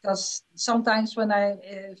 because sometimes when I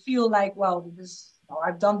feel like, well,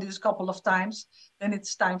 I've done this a couple of times, then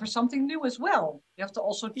it's time for something new as well. You have to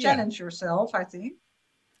also challenge yourself, I think.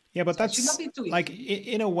 Yeah, but that's like,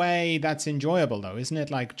 in a way, that's enjoyable, though, isn't it?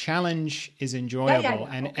 Like, challenge is enjoyable,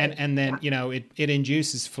 and then you know it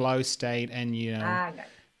induces flow state, and you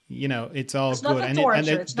know it's all it's good. Not a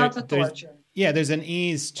torture. It's not a torture. Yeah, there's an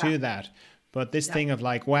ease to that. But this thing of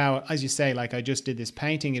like, wow, as you say, like, I just did this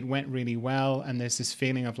painting, it went really well, and there's this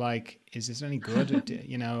feeling of like, is this any good?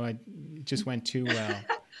 You know, it just went too well.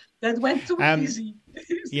 That went too easy.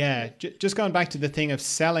 Yeah, just going back to the thing of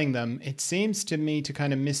selling them, it seems to me to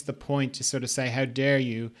kind of miss the point to sort of say, how dare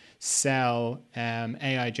you sell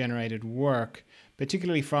AI-generated work,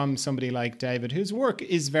 particularly from somebody like David, whose work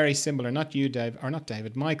is very similar. Not you, Dave, or not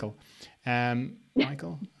David, Michael.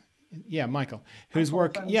 Michael? Yeah, Michael, whose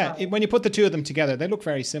work, when you put the two of them together, they look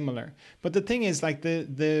very similar. But the thing is, like,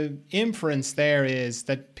 the inference there is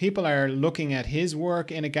that people are looking at his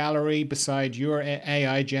work in a gallery beside your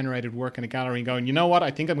AI-generated work in a gallery and going, you know what,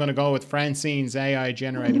 I think I'm going to go with Francine's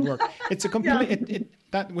AI-generated work. It's a complete,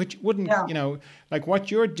 that which wouldn't, you know, like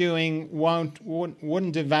what you're doing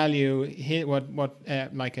wouldn't devalue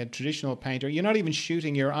what like a traditional painter. You're not even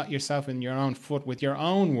shooting yourself in your own foot with your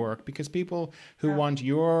own work, because people who want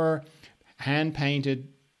your hand-painted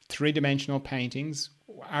three-dimensional paintings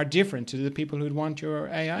are different to the people who'd want your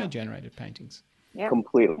AI-generated paintings. Yeah.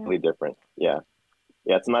 Completely different. Yeah.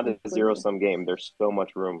 It's not a zero-sum game. There's so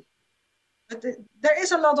much room. But there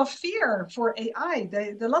is a lot of fear for AI.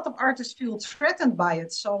 A lot of artists feel threatened by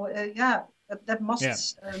it. So that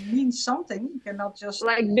must mean something. You cannot just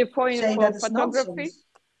like before say that it's photography. Nonsense.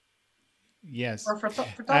 Yes. Or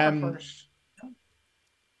photographers.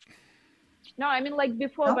 No, I mean, like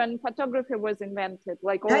before when photography was invented,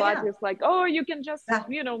 like all artists like, oh, you can just,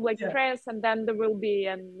 you know, like press and then there will be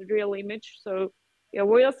a real image. So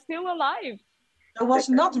we are still alive. It was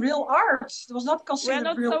not real art. It was not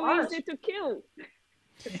considered real art. We're not so easy to kill.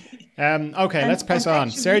 Okay, let's press on.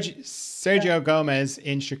 Sergio Gomez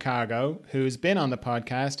in Chicago, who's been on the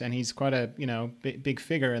podcast, and he's quite a big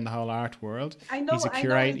figure in the whole art world. I know. He's a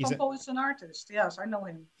curator. He's an artist. Yes, I know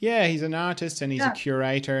him. Yeah, he's an artist, and he's a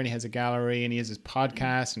curator, and he has a gallery, and he has his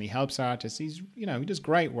podcast, and he helps artists. He's he does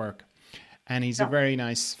great work, and he's a very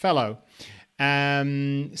nice fellow.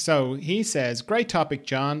 So he says, great topic,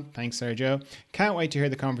 John. Thanks, Sergio. Can't wait to hear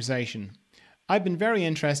the conversation. I've been very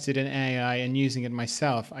interested in AI and using it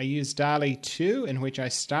myself. I use DALL-E 2, in which I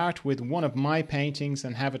start with one of my paintings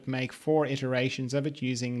and have it make 4 iterations of it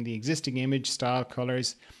using the existing image, style,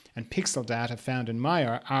 colors, and pixel data found in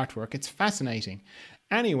my artwork. It's fascinating.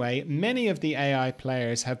 Anyway, many of the AI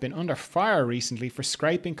players have been under fire recently for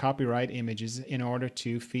scraping copyright images in order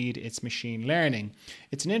to feed its machine learning.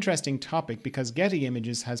 It's an interesting topic because Getty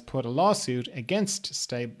Images has put a lawsuit against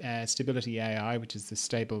Stability AI, which is the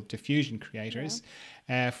Stable Diffusion creators,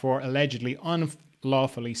 for allegedly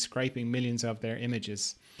unlawfully scraping millions of their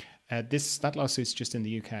images. That lawsuit's just in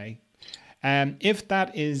the UK. If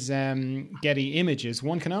that is Getty Images,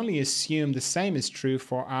 one can only assume the same is true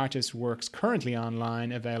for artists' works currently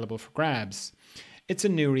online available for grabs. It's a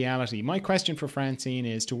new reality. My question for Francine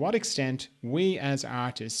is, to what extent we as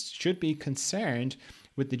artists should be concerned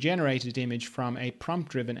with the generated image from a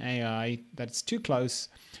prompt-driven AI that's too close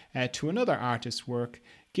to another artist's work,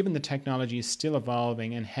 given the technology is still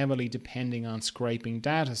evolving and heavily depending on scraping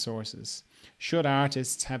data sources? Should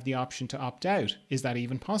artists have the option to opt out? Is that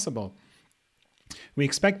even possible? We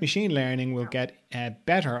expect machine learning will get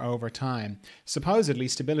better over time. Supposedly,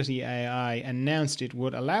 Stability AI announced it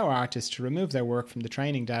would allow artists to remove their work from the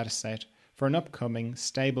training dataset for an upcoming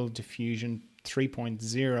Stable Diffusion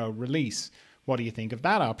 3.0 release. What do you think of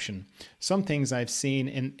that option? Some things I've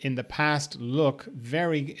seen in the past look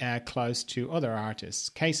very close to other artists.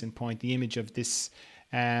 Case in point, the image of this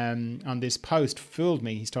on this post fooled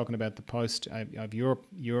me. He's talking about the post of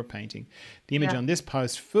your painting. The image on this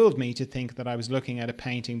post fooled me to think that I was looking at a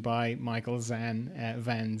painting by Michael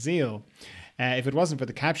van Zyl. If it wasn't for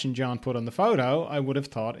the caption John put on the photo, I would have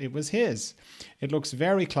thought it was his. It looks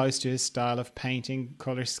very close to his style of painting,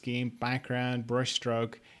 color scheme, background,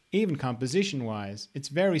 brushstroke, even composition-wise. It's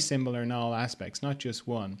very similar in all aspects, not just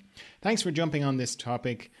one. Thanks for jumping on this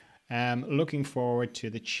topic. Looking forward to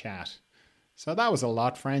the chat. So that was a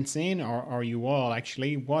lot, Francine, or you all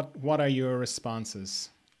actually. What are your responses?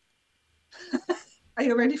 I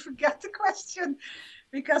already forgot the question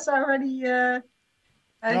because I already...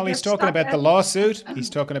 well, he's talking about the lawsuit. He's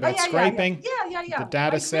talking about scraping, the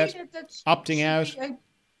data set, opting out.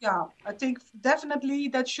 I think definitely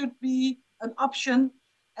that should be an option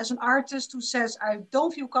as an artist who says, I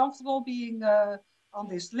don't feel comfortable being on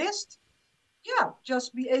this list. Yeah,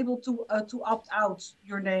 just be able to opt out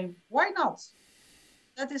your name. Why not?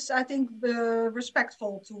 That is, I think,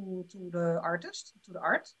 respectful to the artist, to the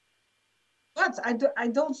art. But I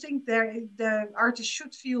don't think the artist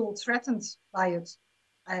should feel threatened by it.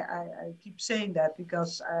 I keep saying that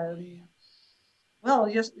because well,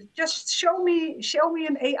 just show me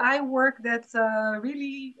an AI work that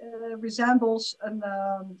really resembles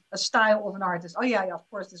a style of an artist. Oh yeah, of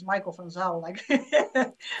course, this Michael van Zyl, like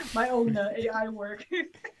my own AI work.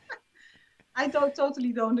 I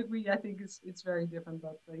totally don't agree. I think it's very different,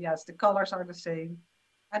 but yes, the colors are the same.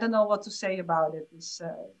 I don't know what to say about it. It's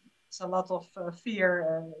a lot of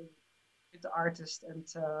fear with the artist, and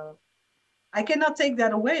I cannot take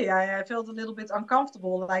that away. I felt a little bit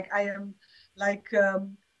uncomfortable, like I am. Like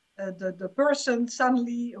the person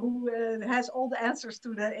suddenly who has all the answers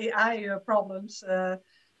to the AI problems. I'm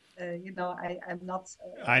not.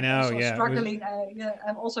 I know. Yeah. Struggling.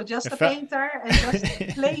 I'm also just a painter and just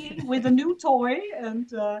playing with a new toy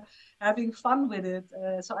and having fun with it.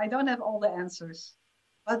 So I don't have all the answers.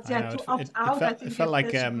 But to opt out, I think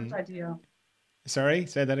that's a good idea. Sorry,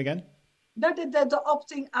 say that again. The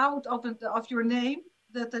opting out of your name,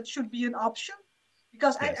 that should be an option.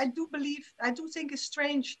 Because yes. I do think it's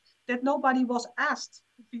strange that nobody was asked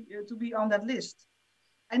to be on that list.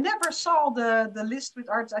 I never saw the list with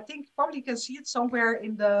artists. I think probably you can see it somewhere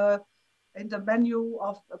in the menu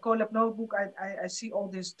of a Collab notebook. I see all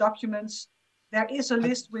these documents. There is a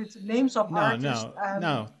list with names of artists.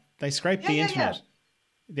 No. They scraped the internet. Yeah.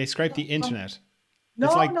 They scraped the internet. No.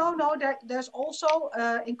 There's also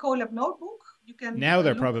in Collab notebook. You can now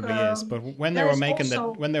there probably is, but when they were making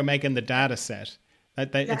the data set.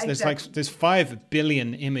 There's 5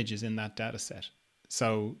 billion images in that data set.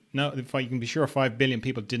 So no, you can be sure 5 billion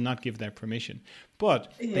people did not give their permission,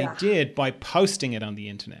 but they did by posting it on the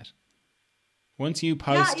internet. Once you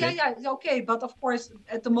post okay, but of course,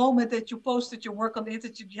 at the moment that you posted your work on the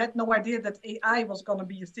internet, you had no idea that AI was going to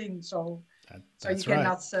be a thing. So you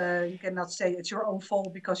cannot say it's your own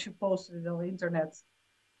fault because you posted it on the internet.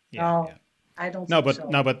 I don't think so.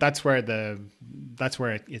 No, but that's where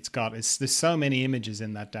it's got. There's so many images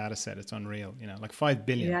in that data set. It's unreal. Like 5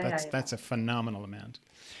 billion. That's a phenomenal amount.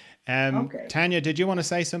 Okay. Tania, did you want to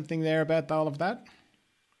say something there about all of that?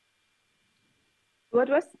 What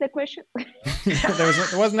was the question? there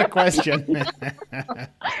wasn't a question.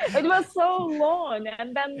 It was so long,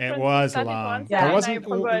 and then it was long. There wasn't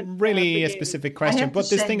really a specific question, but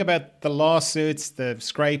this thing about the lawsuits, the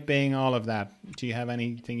scraping, all of that. Do you have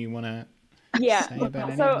anything you want to Yeah. say about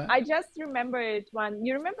any of So that? I just remembered one.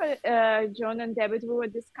 You remember, John and David, we were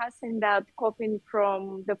discussing that copying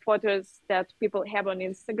from the photos that people have on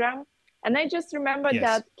Instagram. And I just remembered Yes.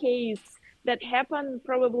 that case that happened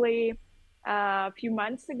probably a few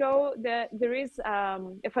months ago. There is a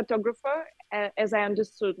photographer, as I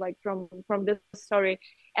understood, like from the story,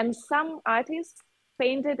 and some artists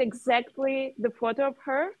painted exactly the photo of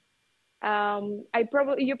her.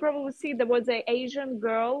 You probably see there was an Asian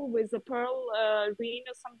girl with a pearl ring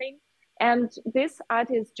or something, and this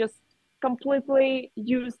artist just completely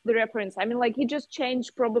used the reference. I mean, like he just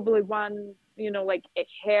changed probably one, like a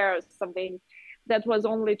hair or something. That was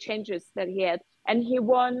only changes that he had, and he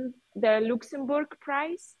won the Luxembourg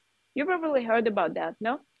Prize. You probably heard about that,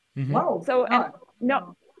 no? Mm-hmm. Wow. So and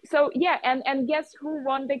no, so yeah, and guess who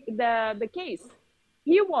won the case?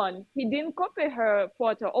 He won. He didn't copy her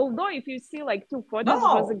photo. Although if you see like two photos, it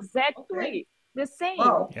was No. exactly the same.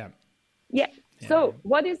 Wow. Yeah. Yeah. Yeah. So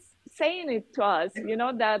what is saying it to us?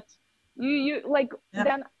 That you like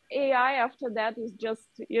then AI after that is just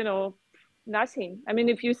nothing. I mean,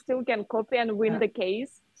 if you still can copy and win the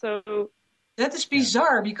case, so that is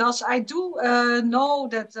bizarre because I do know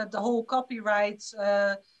that the whole copyright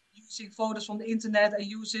using photos from the internet, I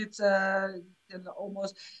use it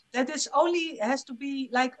almost. That is only has to be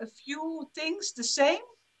like a few things the same.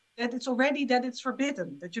 That it's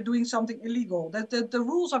forbidden. That you're doing something illegal. That the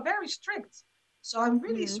rules are very strict. So I'm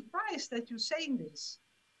really surprised that you're saying this.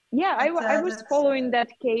 Yeah, I was following that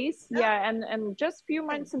case. Yeah, and just a few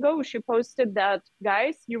months ago, she posted that,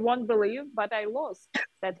 guys, you won't believe, but I lost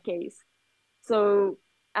that case. So,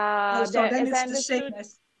 so then as I it's the same understood,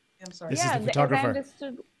 as. I'm sorry. This is yeah, the as I photographer.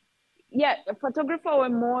 understood, yeah, a photographer or a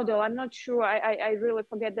model. I'm not sure. I really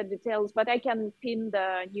forget the details, but I can pin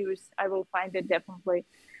the news. I will find it definitely,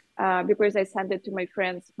 because I sent it to my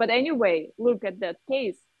friends. But anyway, look at that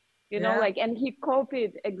case, like, and he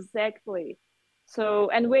copied exactly. So,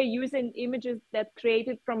 and we're using images that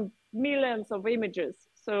created from millions of images.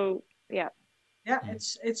 So, yeah. Yeah,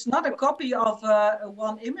 it's not a copy of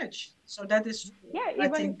one image. So that is, Yeah, I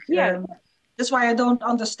even think, yeah. that's why I don't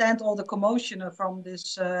understand all the commotion from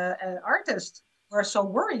this artist who are so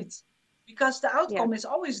worried, because the outcome is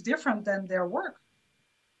always different than their work.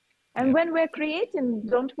 And when we're creating,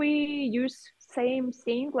 don't we use same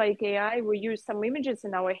thing like AI? We use some images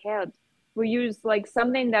in our head. We use like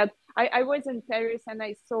something that I was in Paris and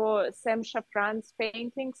I saw Sam Shafran's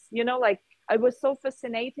paintings, like I was so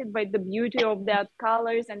fascinated by the beauty of that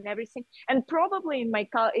colors and everything. And probably in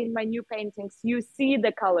my new paintings, you see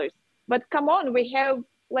the colors. But come on, we have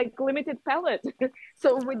like limited palette.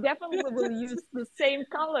 So we definitely will use the same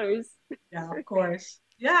colors. Yeah, of course.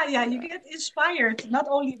 Yeah, you get inspired not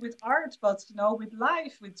only with art, but with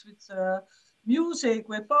life, with music,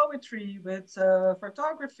 with poetry, with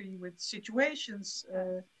photography, with situations.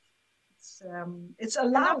 It's And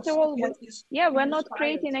allowed after to all, get we're not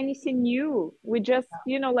creating anything new. We just,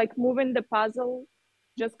 like moving the puzzle,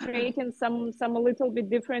 just creating some a little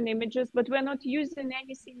bit different images, but we're not using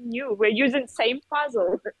anything new. We're using same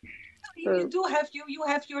puzzle. You do have you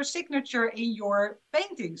have your signature in your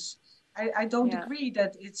paintings. I don't agree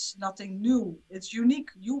that it's nothing new. It's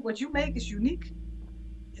unique. What you make is unique.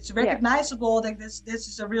 It's recognizable that this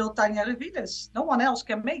is a real Tania Rivilis. No one else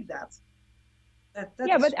can make that. That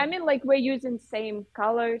but I mean, like we're using same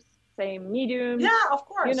colors, same mediums. Yeah, of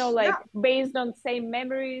course. Based on same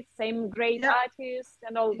memories, same great artists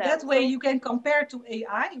and all that. That way you can compare to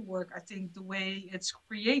AI work. I think the way it's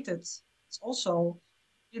created, it's also,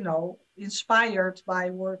 inspired by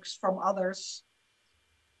works from others.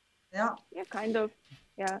 Yeah. Yeah, kind of.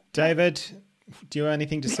 Yeah. David, do you have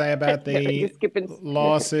anything to say about the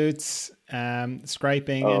lawsuits,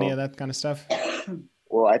 scraping, any of that kind of stuff?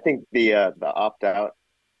 Well, I think the opt-out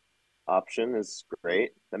option is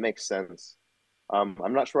great. That makes sense.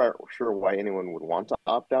 I'm not sure why anyone would want to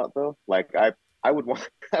opt out though. Like I would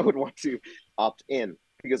want to opt in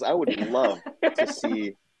because I would love to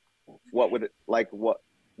see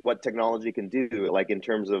what technology can do, like in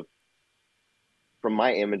terms of from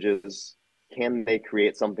my images, can they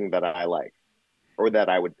create something that I like or that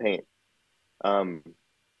I would paint?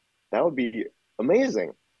 That would be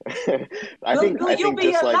amazing. I think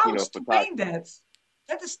be allowed to paint that?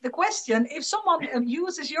 That is the question. If someone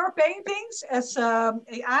uses your paintings as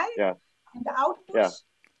AI and the outputs,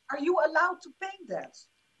 are you allowed to paint that?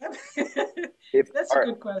 That's a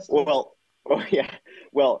good question.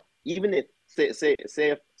 Well, even if say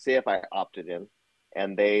if I opted in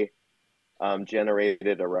and they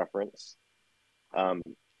generated a reference from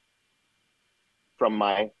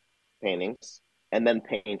my paintings and then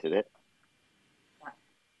painted it,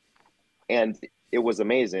 and it was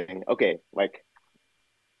amazing. Okay, like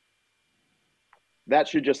that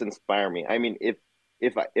should just inspire me. I mean, if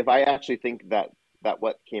I actually think that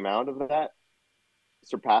what came out of that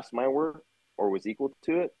surpassed my work or was equal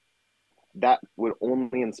to it, that would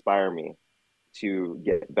only inspire me to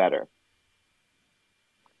get better.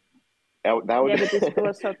 That would, but it's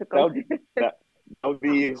philosophical. that would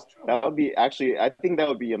be actually, I think that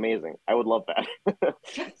would be amazing. I would love that.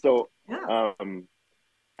 So, I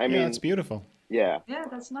mean, it's beautiful. Yeah. Yeah,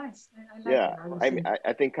 that's nice. I like it.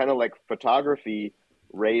 I think kind of like photography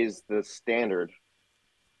raised the standard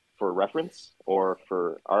for reference or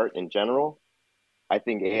for art in general. I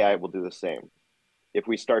think AI will do the same. If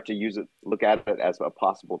we start to use it, look at it as a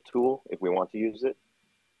possible tool, if we want to use it,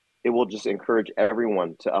 it will just encourage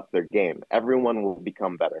everyone to up their game. Everyone will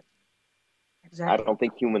become better. Exactly. I don't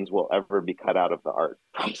think humans will ever be cut out of the art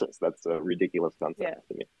process. That's a ridiculous concept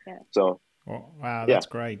to me. Yeah. So, wow, that's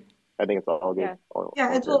great. I think it's all good.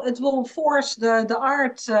 It will force the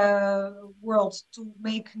art world to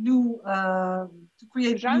make new to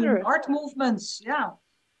create new art movements. Yeah,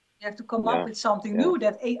 you have to come up with something new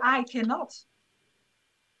that AI cannot.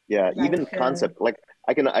 Yeah, like, even concept like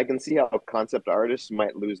I can see how concept artists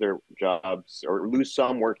might lose their jobs or lose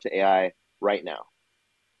some work to AI right now,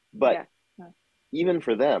 but even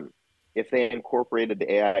for them, if they incorporated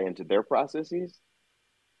the AI into their processes,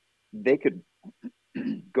 they could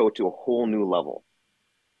go to a whole new level.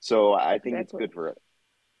 So I think it's good for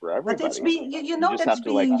everybody. But it's being, you know, just have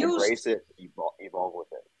to like embrace it, evolve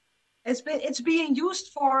with it. It's being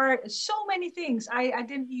used for so many things. I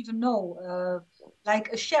didn't even know.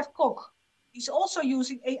 Like a chef cook, he's also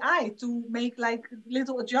using AI to make like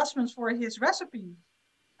little adjustments for his recipe.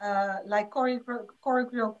 Like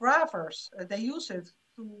choreographers, they use it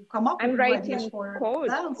to come up with ideas for code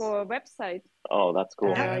for a website. Oh, that's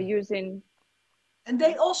cool. Using. And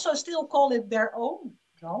they also still call it their own,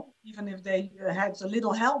 you know, even if they had a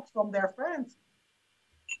little help from their friends.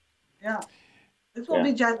 Yeah, it will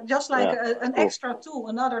be just like an extra tool,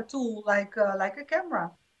 another tool like a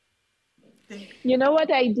camera. You know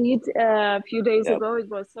what I did a few days ago? It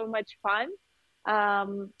was so much fun.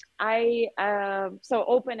 So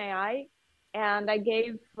OpenAI, and I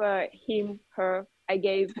gave I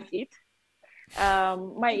gave it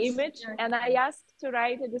my image, and I asked to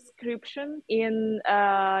write a description in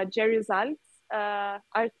Jerry Zalt's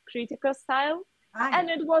art critical style. And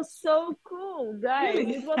it was so cool, guys.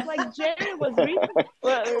 Really? It was like Jerry was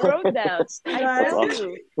wrote that. I tell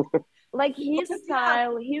you. Like his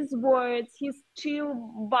style, his words, his chill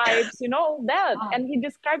vibes, you know, all that. And he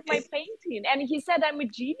described my painting. And he said I'm a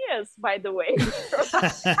genius, by the way.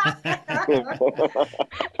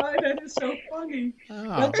 That is so funny.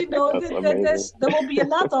 But you know, there will be a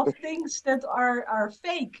lot of things that are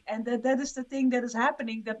fake. And that is the thing that is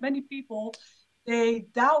happening, that many people, they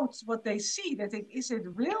doubt what they see. They think, is it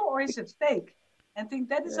real or is it fake? And I think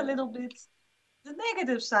that is a little bit the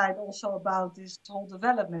negative side also about this whole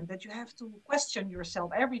development, that you have to question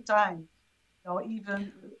yourself every time. You know,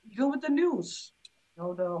 even with the news, you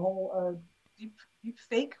know, the whole deep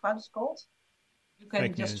fake, what it's called. You can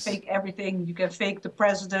fake just news. Fake everything. You can fake the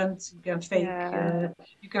president. You can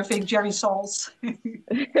fake Jerry Salt's.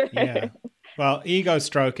 Yeah. Well, ego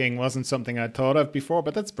stroking wasn't something I'd thought of before,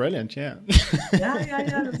 but that's brilliant. Yeah.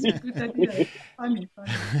 Yeah. That's a good idea. Funny.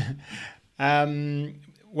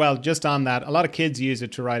 Well, just on that, a lot of kids use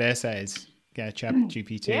it to write essays.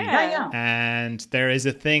 ChatGPT. Yeah. And there is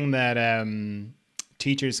a thing that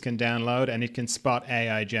teachers can download, and it can spot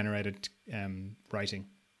AI generated writing.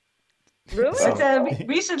 Really? So, but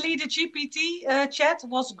recently, the GPT chat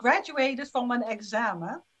was graduated from an exam.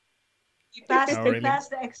 Huh? They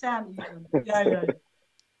passed the exam even. Yeah.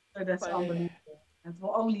 So that's unbelievable. It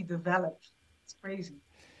will only develop. It's crazy.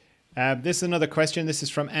 This is another question. This is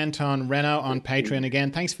from Anton Renault on Patreon again.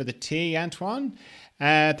 Thanks for the tea, Antoine.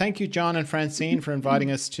 Thank you, John and Francine, for inviting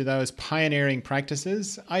us to those pioneering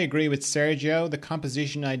practices. I agree with Sergio. The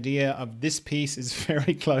composition idea of this piece is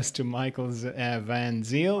very close to Michael's Van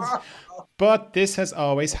Ziel's. But this has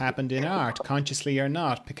always happened in art, consciously or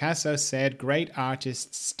not. Picasso said, great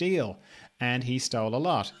artists steal. And he stole a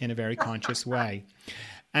lot in a very conscious way.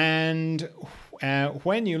 And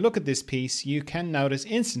when you look at this piece, you can notice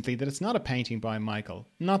instantly that it's not a painting by Michael,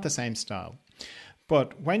 not the same style.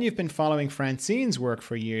 But when you've been following Francine's work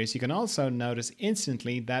for years, you can also notice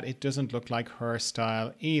instantly that it doesn't look like her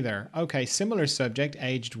style either. Okay, similar subject,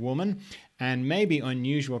 aged woman, and maybe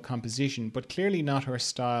unusual composition, but clearly not her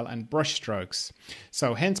style and brushstrokes.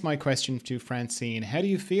 So hence my question to Francine. How do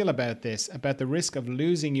you feel about this, about the risk of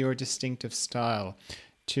losing your distinctive style?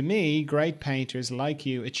 To me, great painters like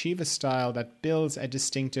you achieve a style that builds a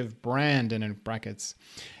distinctive brand, in brackets,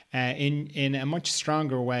 in a much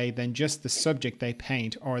stronger way than just the subject they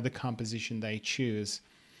paint or the composition they choose.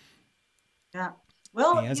 Yeah.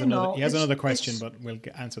 Well, he has another question, but we'll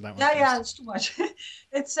answer that one. Yeah, it's too much.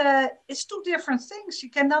 It's two different things. You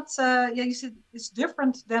cannot. You said it's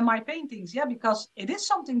different than my paintings. Yeah, because it is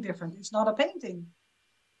something different. It's not a painting.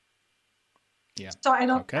 Yeah. So I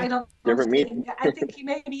don't. Different meaning. I think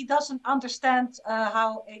he doesn't understand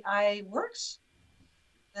how AI works.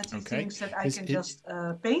 That he thinks that I can just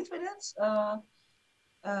paint with it.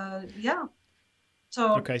 Yeah.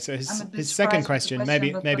 So okay. So his second question,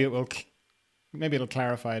 maybe it'll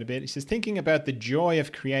clarify it a bit. He says, thinking about the joy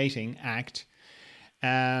of creating act.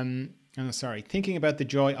 Thinking about the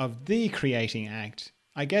joy of the creating act.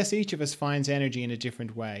 I guess each of us finds energy in a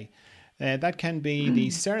different way. That can be the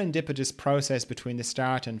serendipitous process between the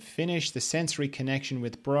start and finish, the sensory connection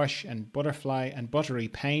with brush and butterfly and buttery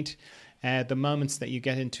paint, the moments that you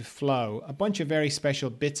get into flow, a bunch of very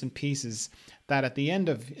special bits and pieces that at the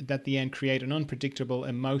end create an unpredictable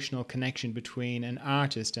emotional connection between an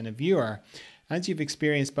artist and a viewer. As you've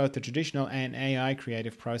experienced both the traditional and AI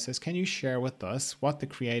creative process, can you share with us what the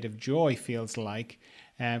creative joy feels like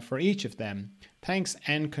for each of them? Thanks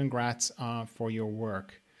and congrats for your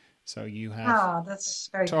work. So you have that's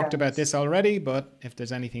very talked kind. about this already, but if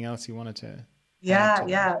there's anything else you wanted to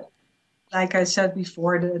Yeah. Like I said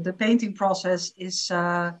before, the painting process is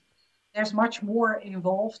there's much more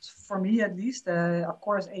involved for me, at least. Of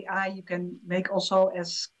course, AI you can make also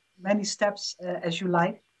as many steps as you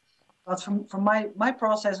like, but from my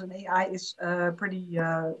process in AI is pretty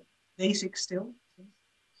basic still.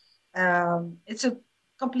 It's a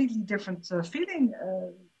completely different feeling.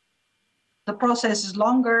 The process is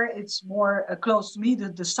longer. It's more close to me.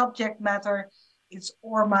 The subject matter. It's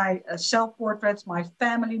or my self-portraits, my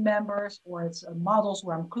family members, or it's models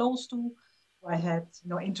who I'm close to. I had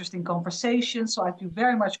interesting conversations, so I feel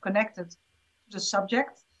very much connected to the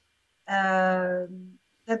subject. That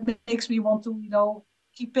makes me want to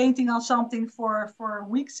keep painting on something for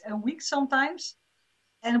weeks and weeks sometimes.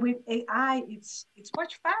 And with AI, it's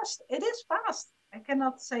much fast. It is fast. I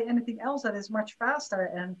cannot say anything else that is much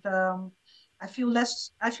faster, and I feel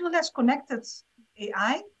less connected to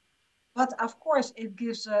AI. But of course, it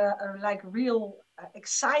gives a real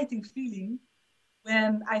exciting feeling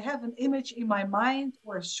when I have an image in my mind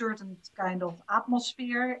or a certain kind of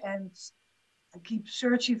atmosphere, and I keep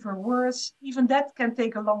searching for words. Even that can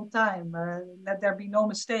take a long time. Let there be no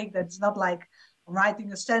mistake that it's not like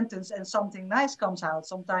writing a sentence and something nice comes out.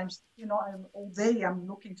 Sometimes, I'm all day I'm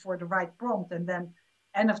looking for the right prompt, and then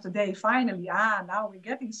end of the day, finally, now we're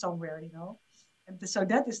getting somewhere, And so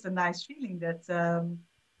that is the nice feeling that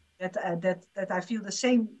I feel the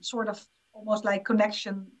same sort of almost like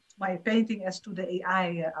connection to my painting as to the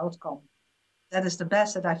AI outcome. That is the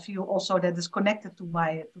best that I feel also that is connected to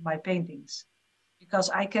my paintings, because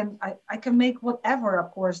I can make whatever.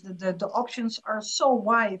 Of course, the options are so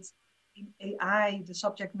wide in AI, the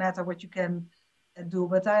subject matter, what you can do.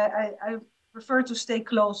 But I prefer to stay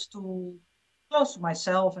close to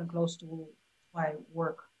myself and close to my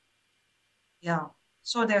work. Yeah.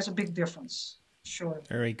 So there's a big difference. Sure.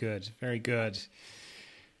 Very good. Very good.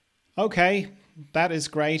 Okay, that is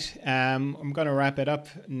great. I'm going to wrap it up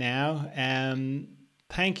now.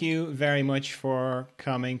 Thank you very much for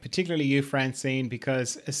coming, particularly you, Francine,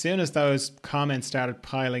 because as soon as those comments started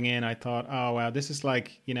piling in, I thought, oh, wow, this is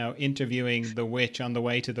like, interviewing the witch on the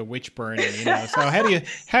way to the witch burning, So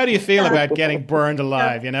how do you feel about getting burned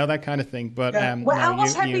alive, that kind of thing? But I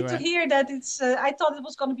was happy to hear that it's, I thought it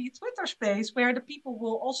was going to be a Twitter space where the people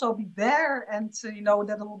will also be there, and,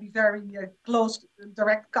 that it will be very close,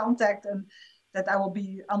 direct contact, and that I will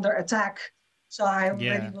be under attack. So I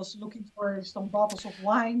already was looking for some bottles of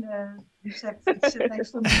wine. You said sit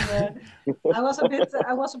next to me. I was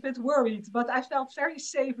a bit worried, but I felt very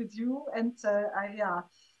safe with you. And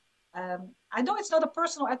I know it's not a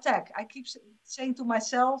personal attack. I keep saying to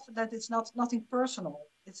myself that it's nothing personal.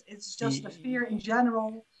 It's just the fear in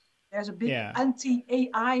general. There's a big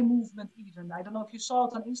anti-AI movement even. I don't know if you saw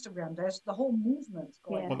it on Instagram. There's the whole movement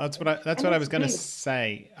going on. Well, that's what I was going to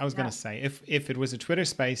say. I was going to say, if it was a Twitter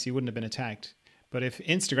space, you wouldn't have been attacked. But if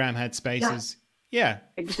Instagram had spaces,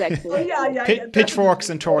 exactly. Pitchforks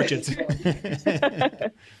and torches.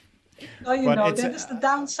 That is the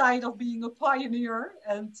downside of being a pioneer,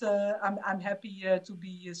 and I'm happy to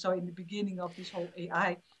be in the beginning of this whole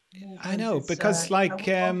AI movement. I know, because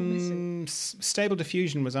Stable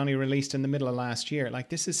Diffusion was only released in the middle of last year. Like,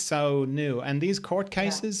 this is so new, and these court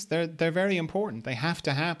cases, they're very important. They have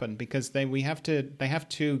to happen because they have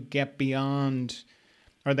to get beyond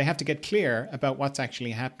or they have to get clear about what's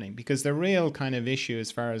actually happening, because the real kind of issue,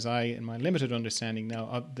 as far as I, in my limited understanding now,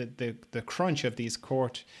 of the crunch of these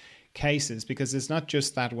court cases, because it's not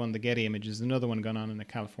just that one, the Getty images, another one going on in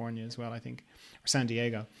California as well, I think, or San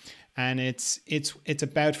Diego, and it's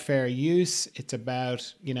about fair use. It's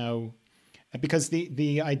about, you know, because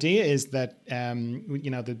the idea is that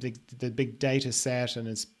you know, the big data set, and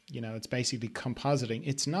it's, you know, it's basically compositing.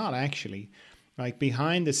 It's not actually. Like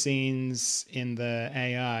behind the scenes in the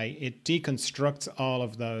AI, it deconstructs all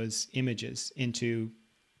of those images into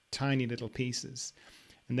tiny little pieces.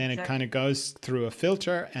 And then it kind of goes through a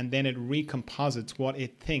filter, and then it recomposites what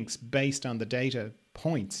it thinks based on the data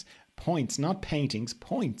points, not paintings,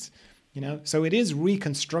 points, you know. So it is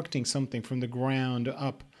reconstructing something from the ground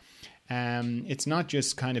up. It's not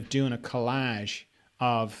just kind of doing a collage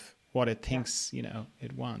of what it thinks, you know,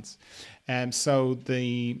 it wants. So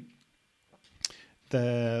the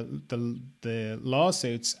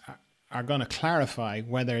lawsuits are going to clarify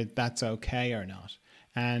whether that's okay or not,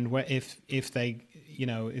 and if they, you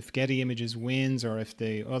know, if Getty Images wins, or if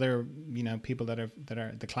the other, you know, people that are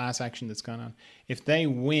the class action that's gone on, if they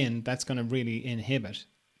win, that's going to really inhibit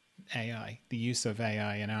AI, the use of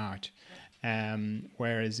AI in art.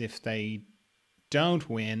 Whereas if they don't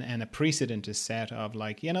win and a precedent is set of,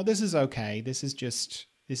 like, you know, this is okay, this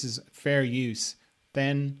is fair use,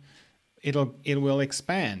 then it will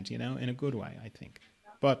expand, you know, in a good way, I think.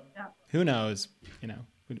 But who knows, you know,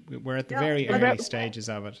 we're at the very early stages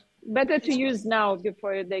of it. Better to use now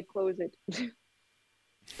before they close it.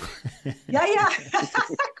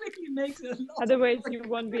 Quickly makes it. Otherwise, you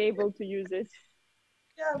won't be able to use it.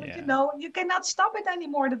 Yeah, but you know, you cannot stop it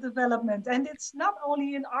anymore, the development. And it's not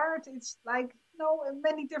only in art, it's like, you know, in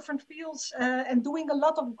many different fields, and doing a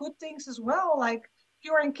lot of good things as well, like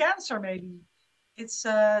curing cancer, maybe. It's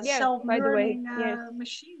a self-learning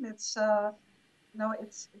machine. It's you know,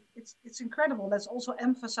 it's incredible. Let's also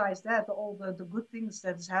emphasize that all the good things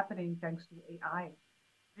that is happening thanks to AI.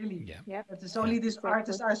 Really, that is only these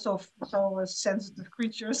artists are so sensitive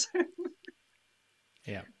creatures.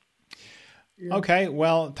 Yeah. Okay.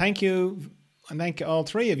 Well, thank you. And thank all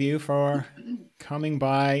three of you for coming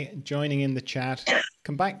by, joining in the chat.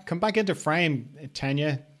 Come back into frame,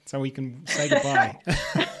 Tanya, so we can say goodbye.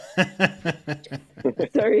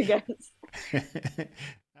 Sorry, guys.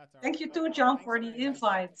 Thank you too, John, for the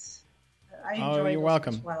invites. I enjoyed you're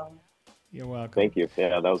welcome. As well. You're welcome. Thank you.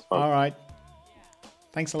 Yeah, that was fun. All right.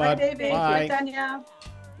 Thanks a lot. Bye, David. Bye. Tanya.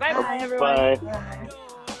 Bye, everyone. Bye.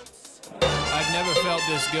 I've never felt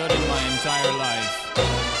this good in my entire life.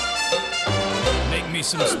 Make me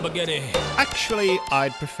some spaghetti. Actually,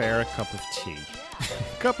 I'd prefer a cup of tea.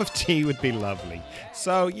 A cup of tea would be lovely.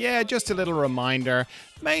 So, yeah, just a little reminder,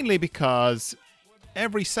 mainly because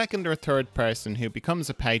every second or third person who becomes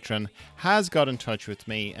a patron has got in touch with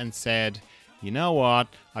me and said, you know what,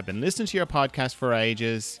 I've been listening to your podcast for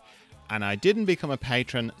ages, and I didn't become a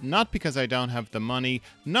patron, not because I don't have the money,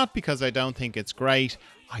 not because I don't think it's great,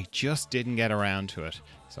 I just didn't get around to it.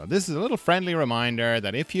 So this is a little friendly reminder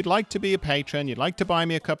that if you'd like to be a patron, you'd like to buy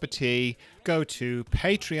me a cup of tea, go to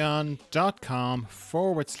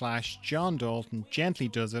patreon.com/John Dalton, gently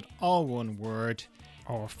does it, all one word,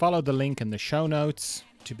 or follow the link in the show notes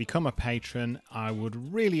to become a patron. I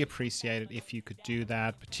would really appreciate it if you could do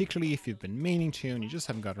that, particularly if you've been meaning to and you just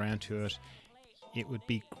haven't got around to it. It would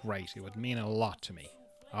be great. It would mean a lot to me.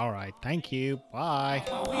 All right, thank you. Bye.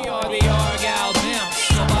 We are the Argyle Pimps,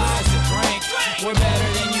 so buy us a drink. We're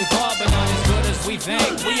better than you thought, but not as good as we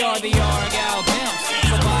think. We are the Argyle Pimps,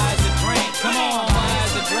 so buy us a drink. Come on, buy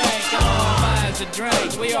us a drink. Come on, buy us a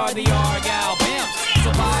drink. We are the Argyle Pimps,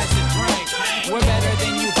 so buy us a drink. We're better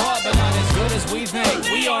than you thought, but not as good as we think.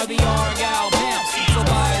 We are the Argyle Pimps.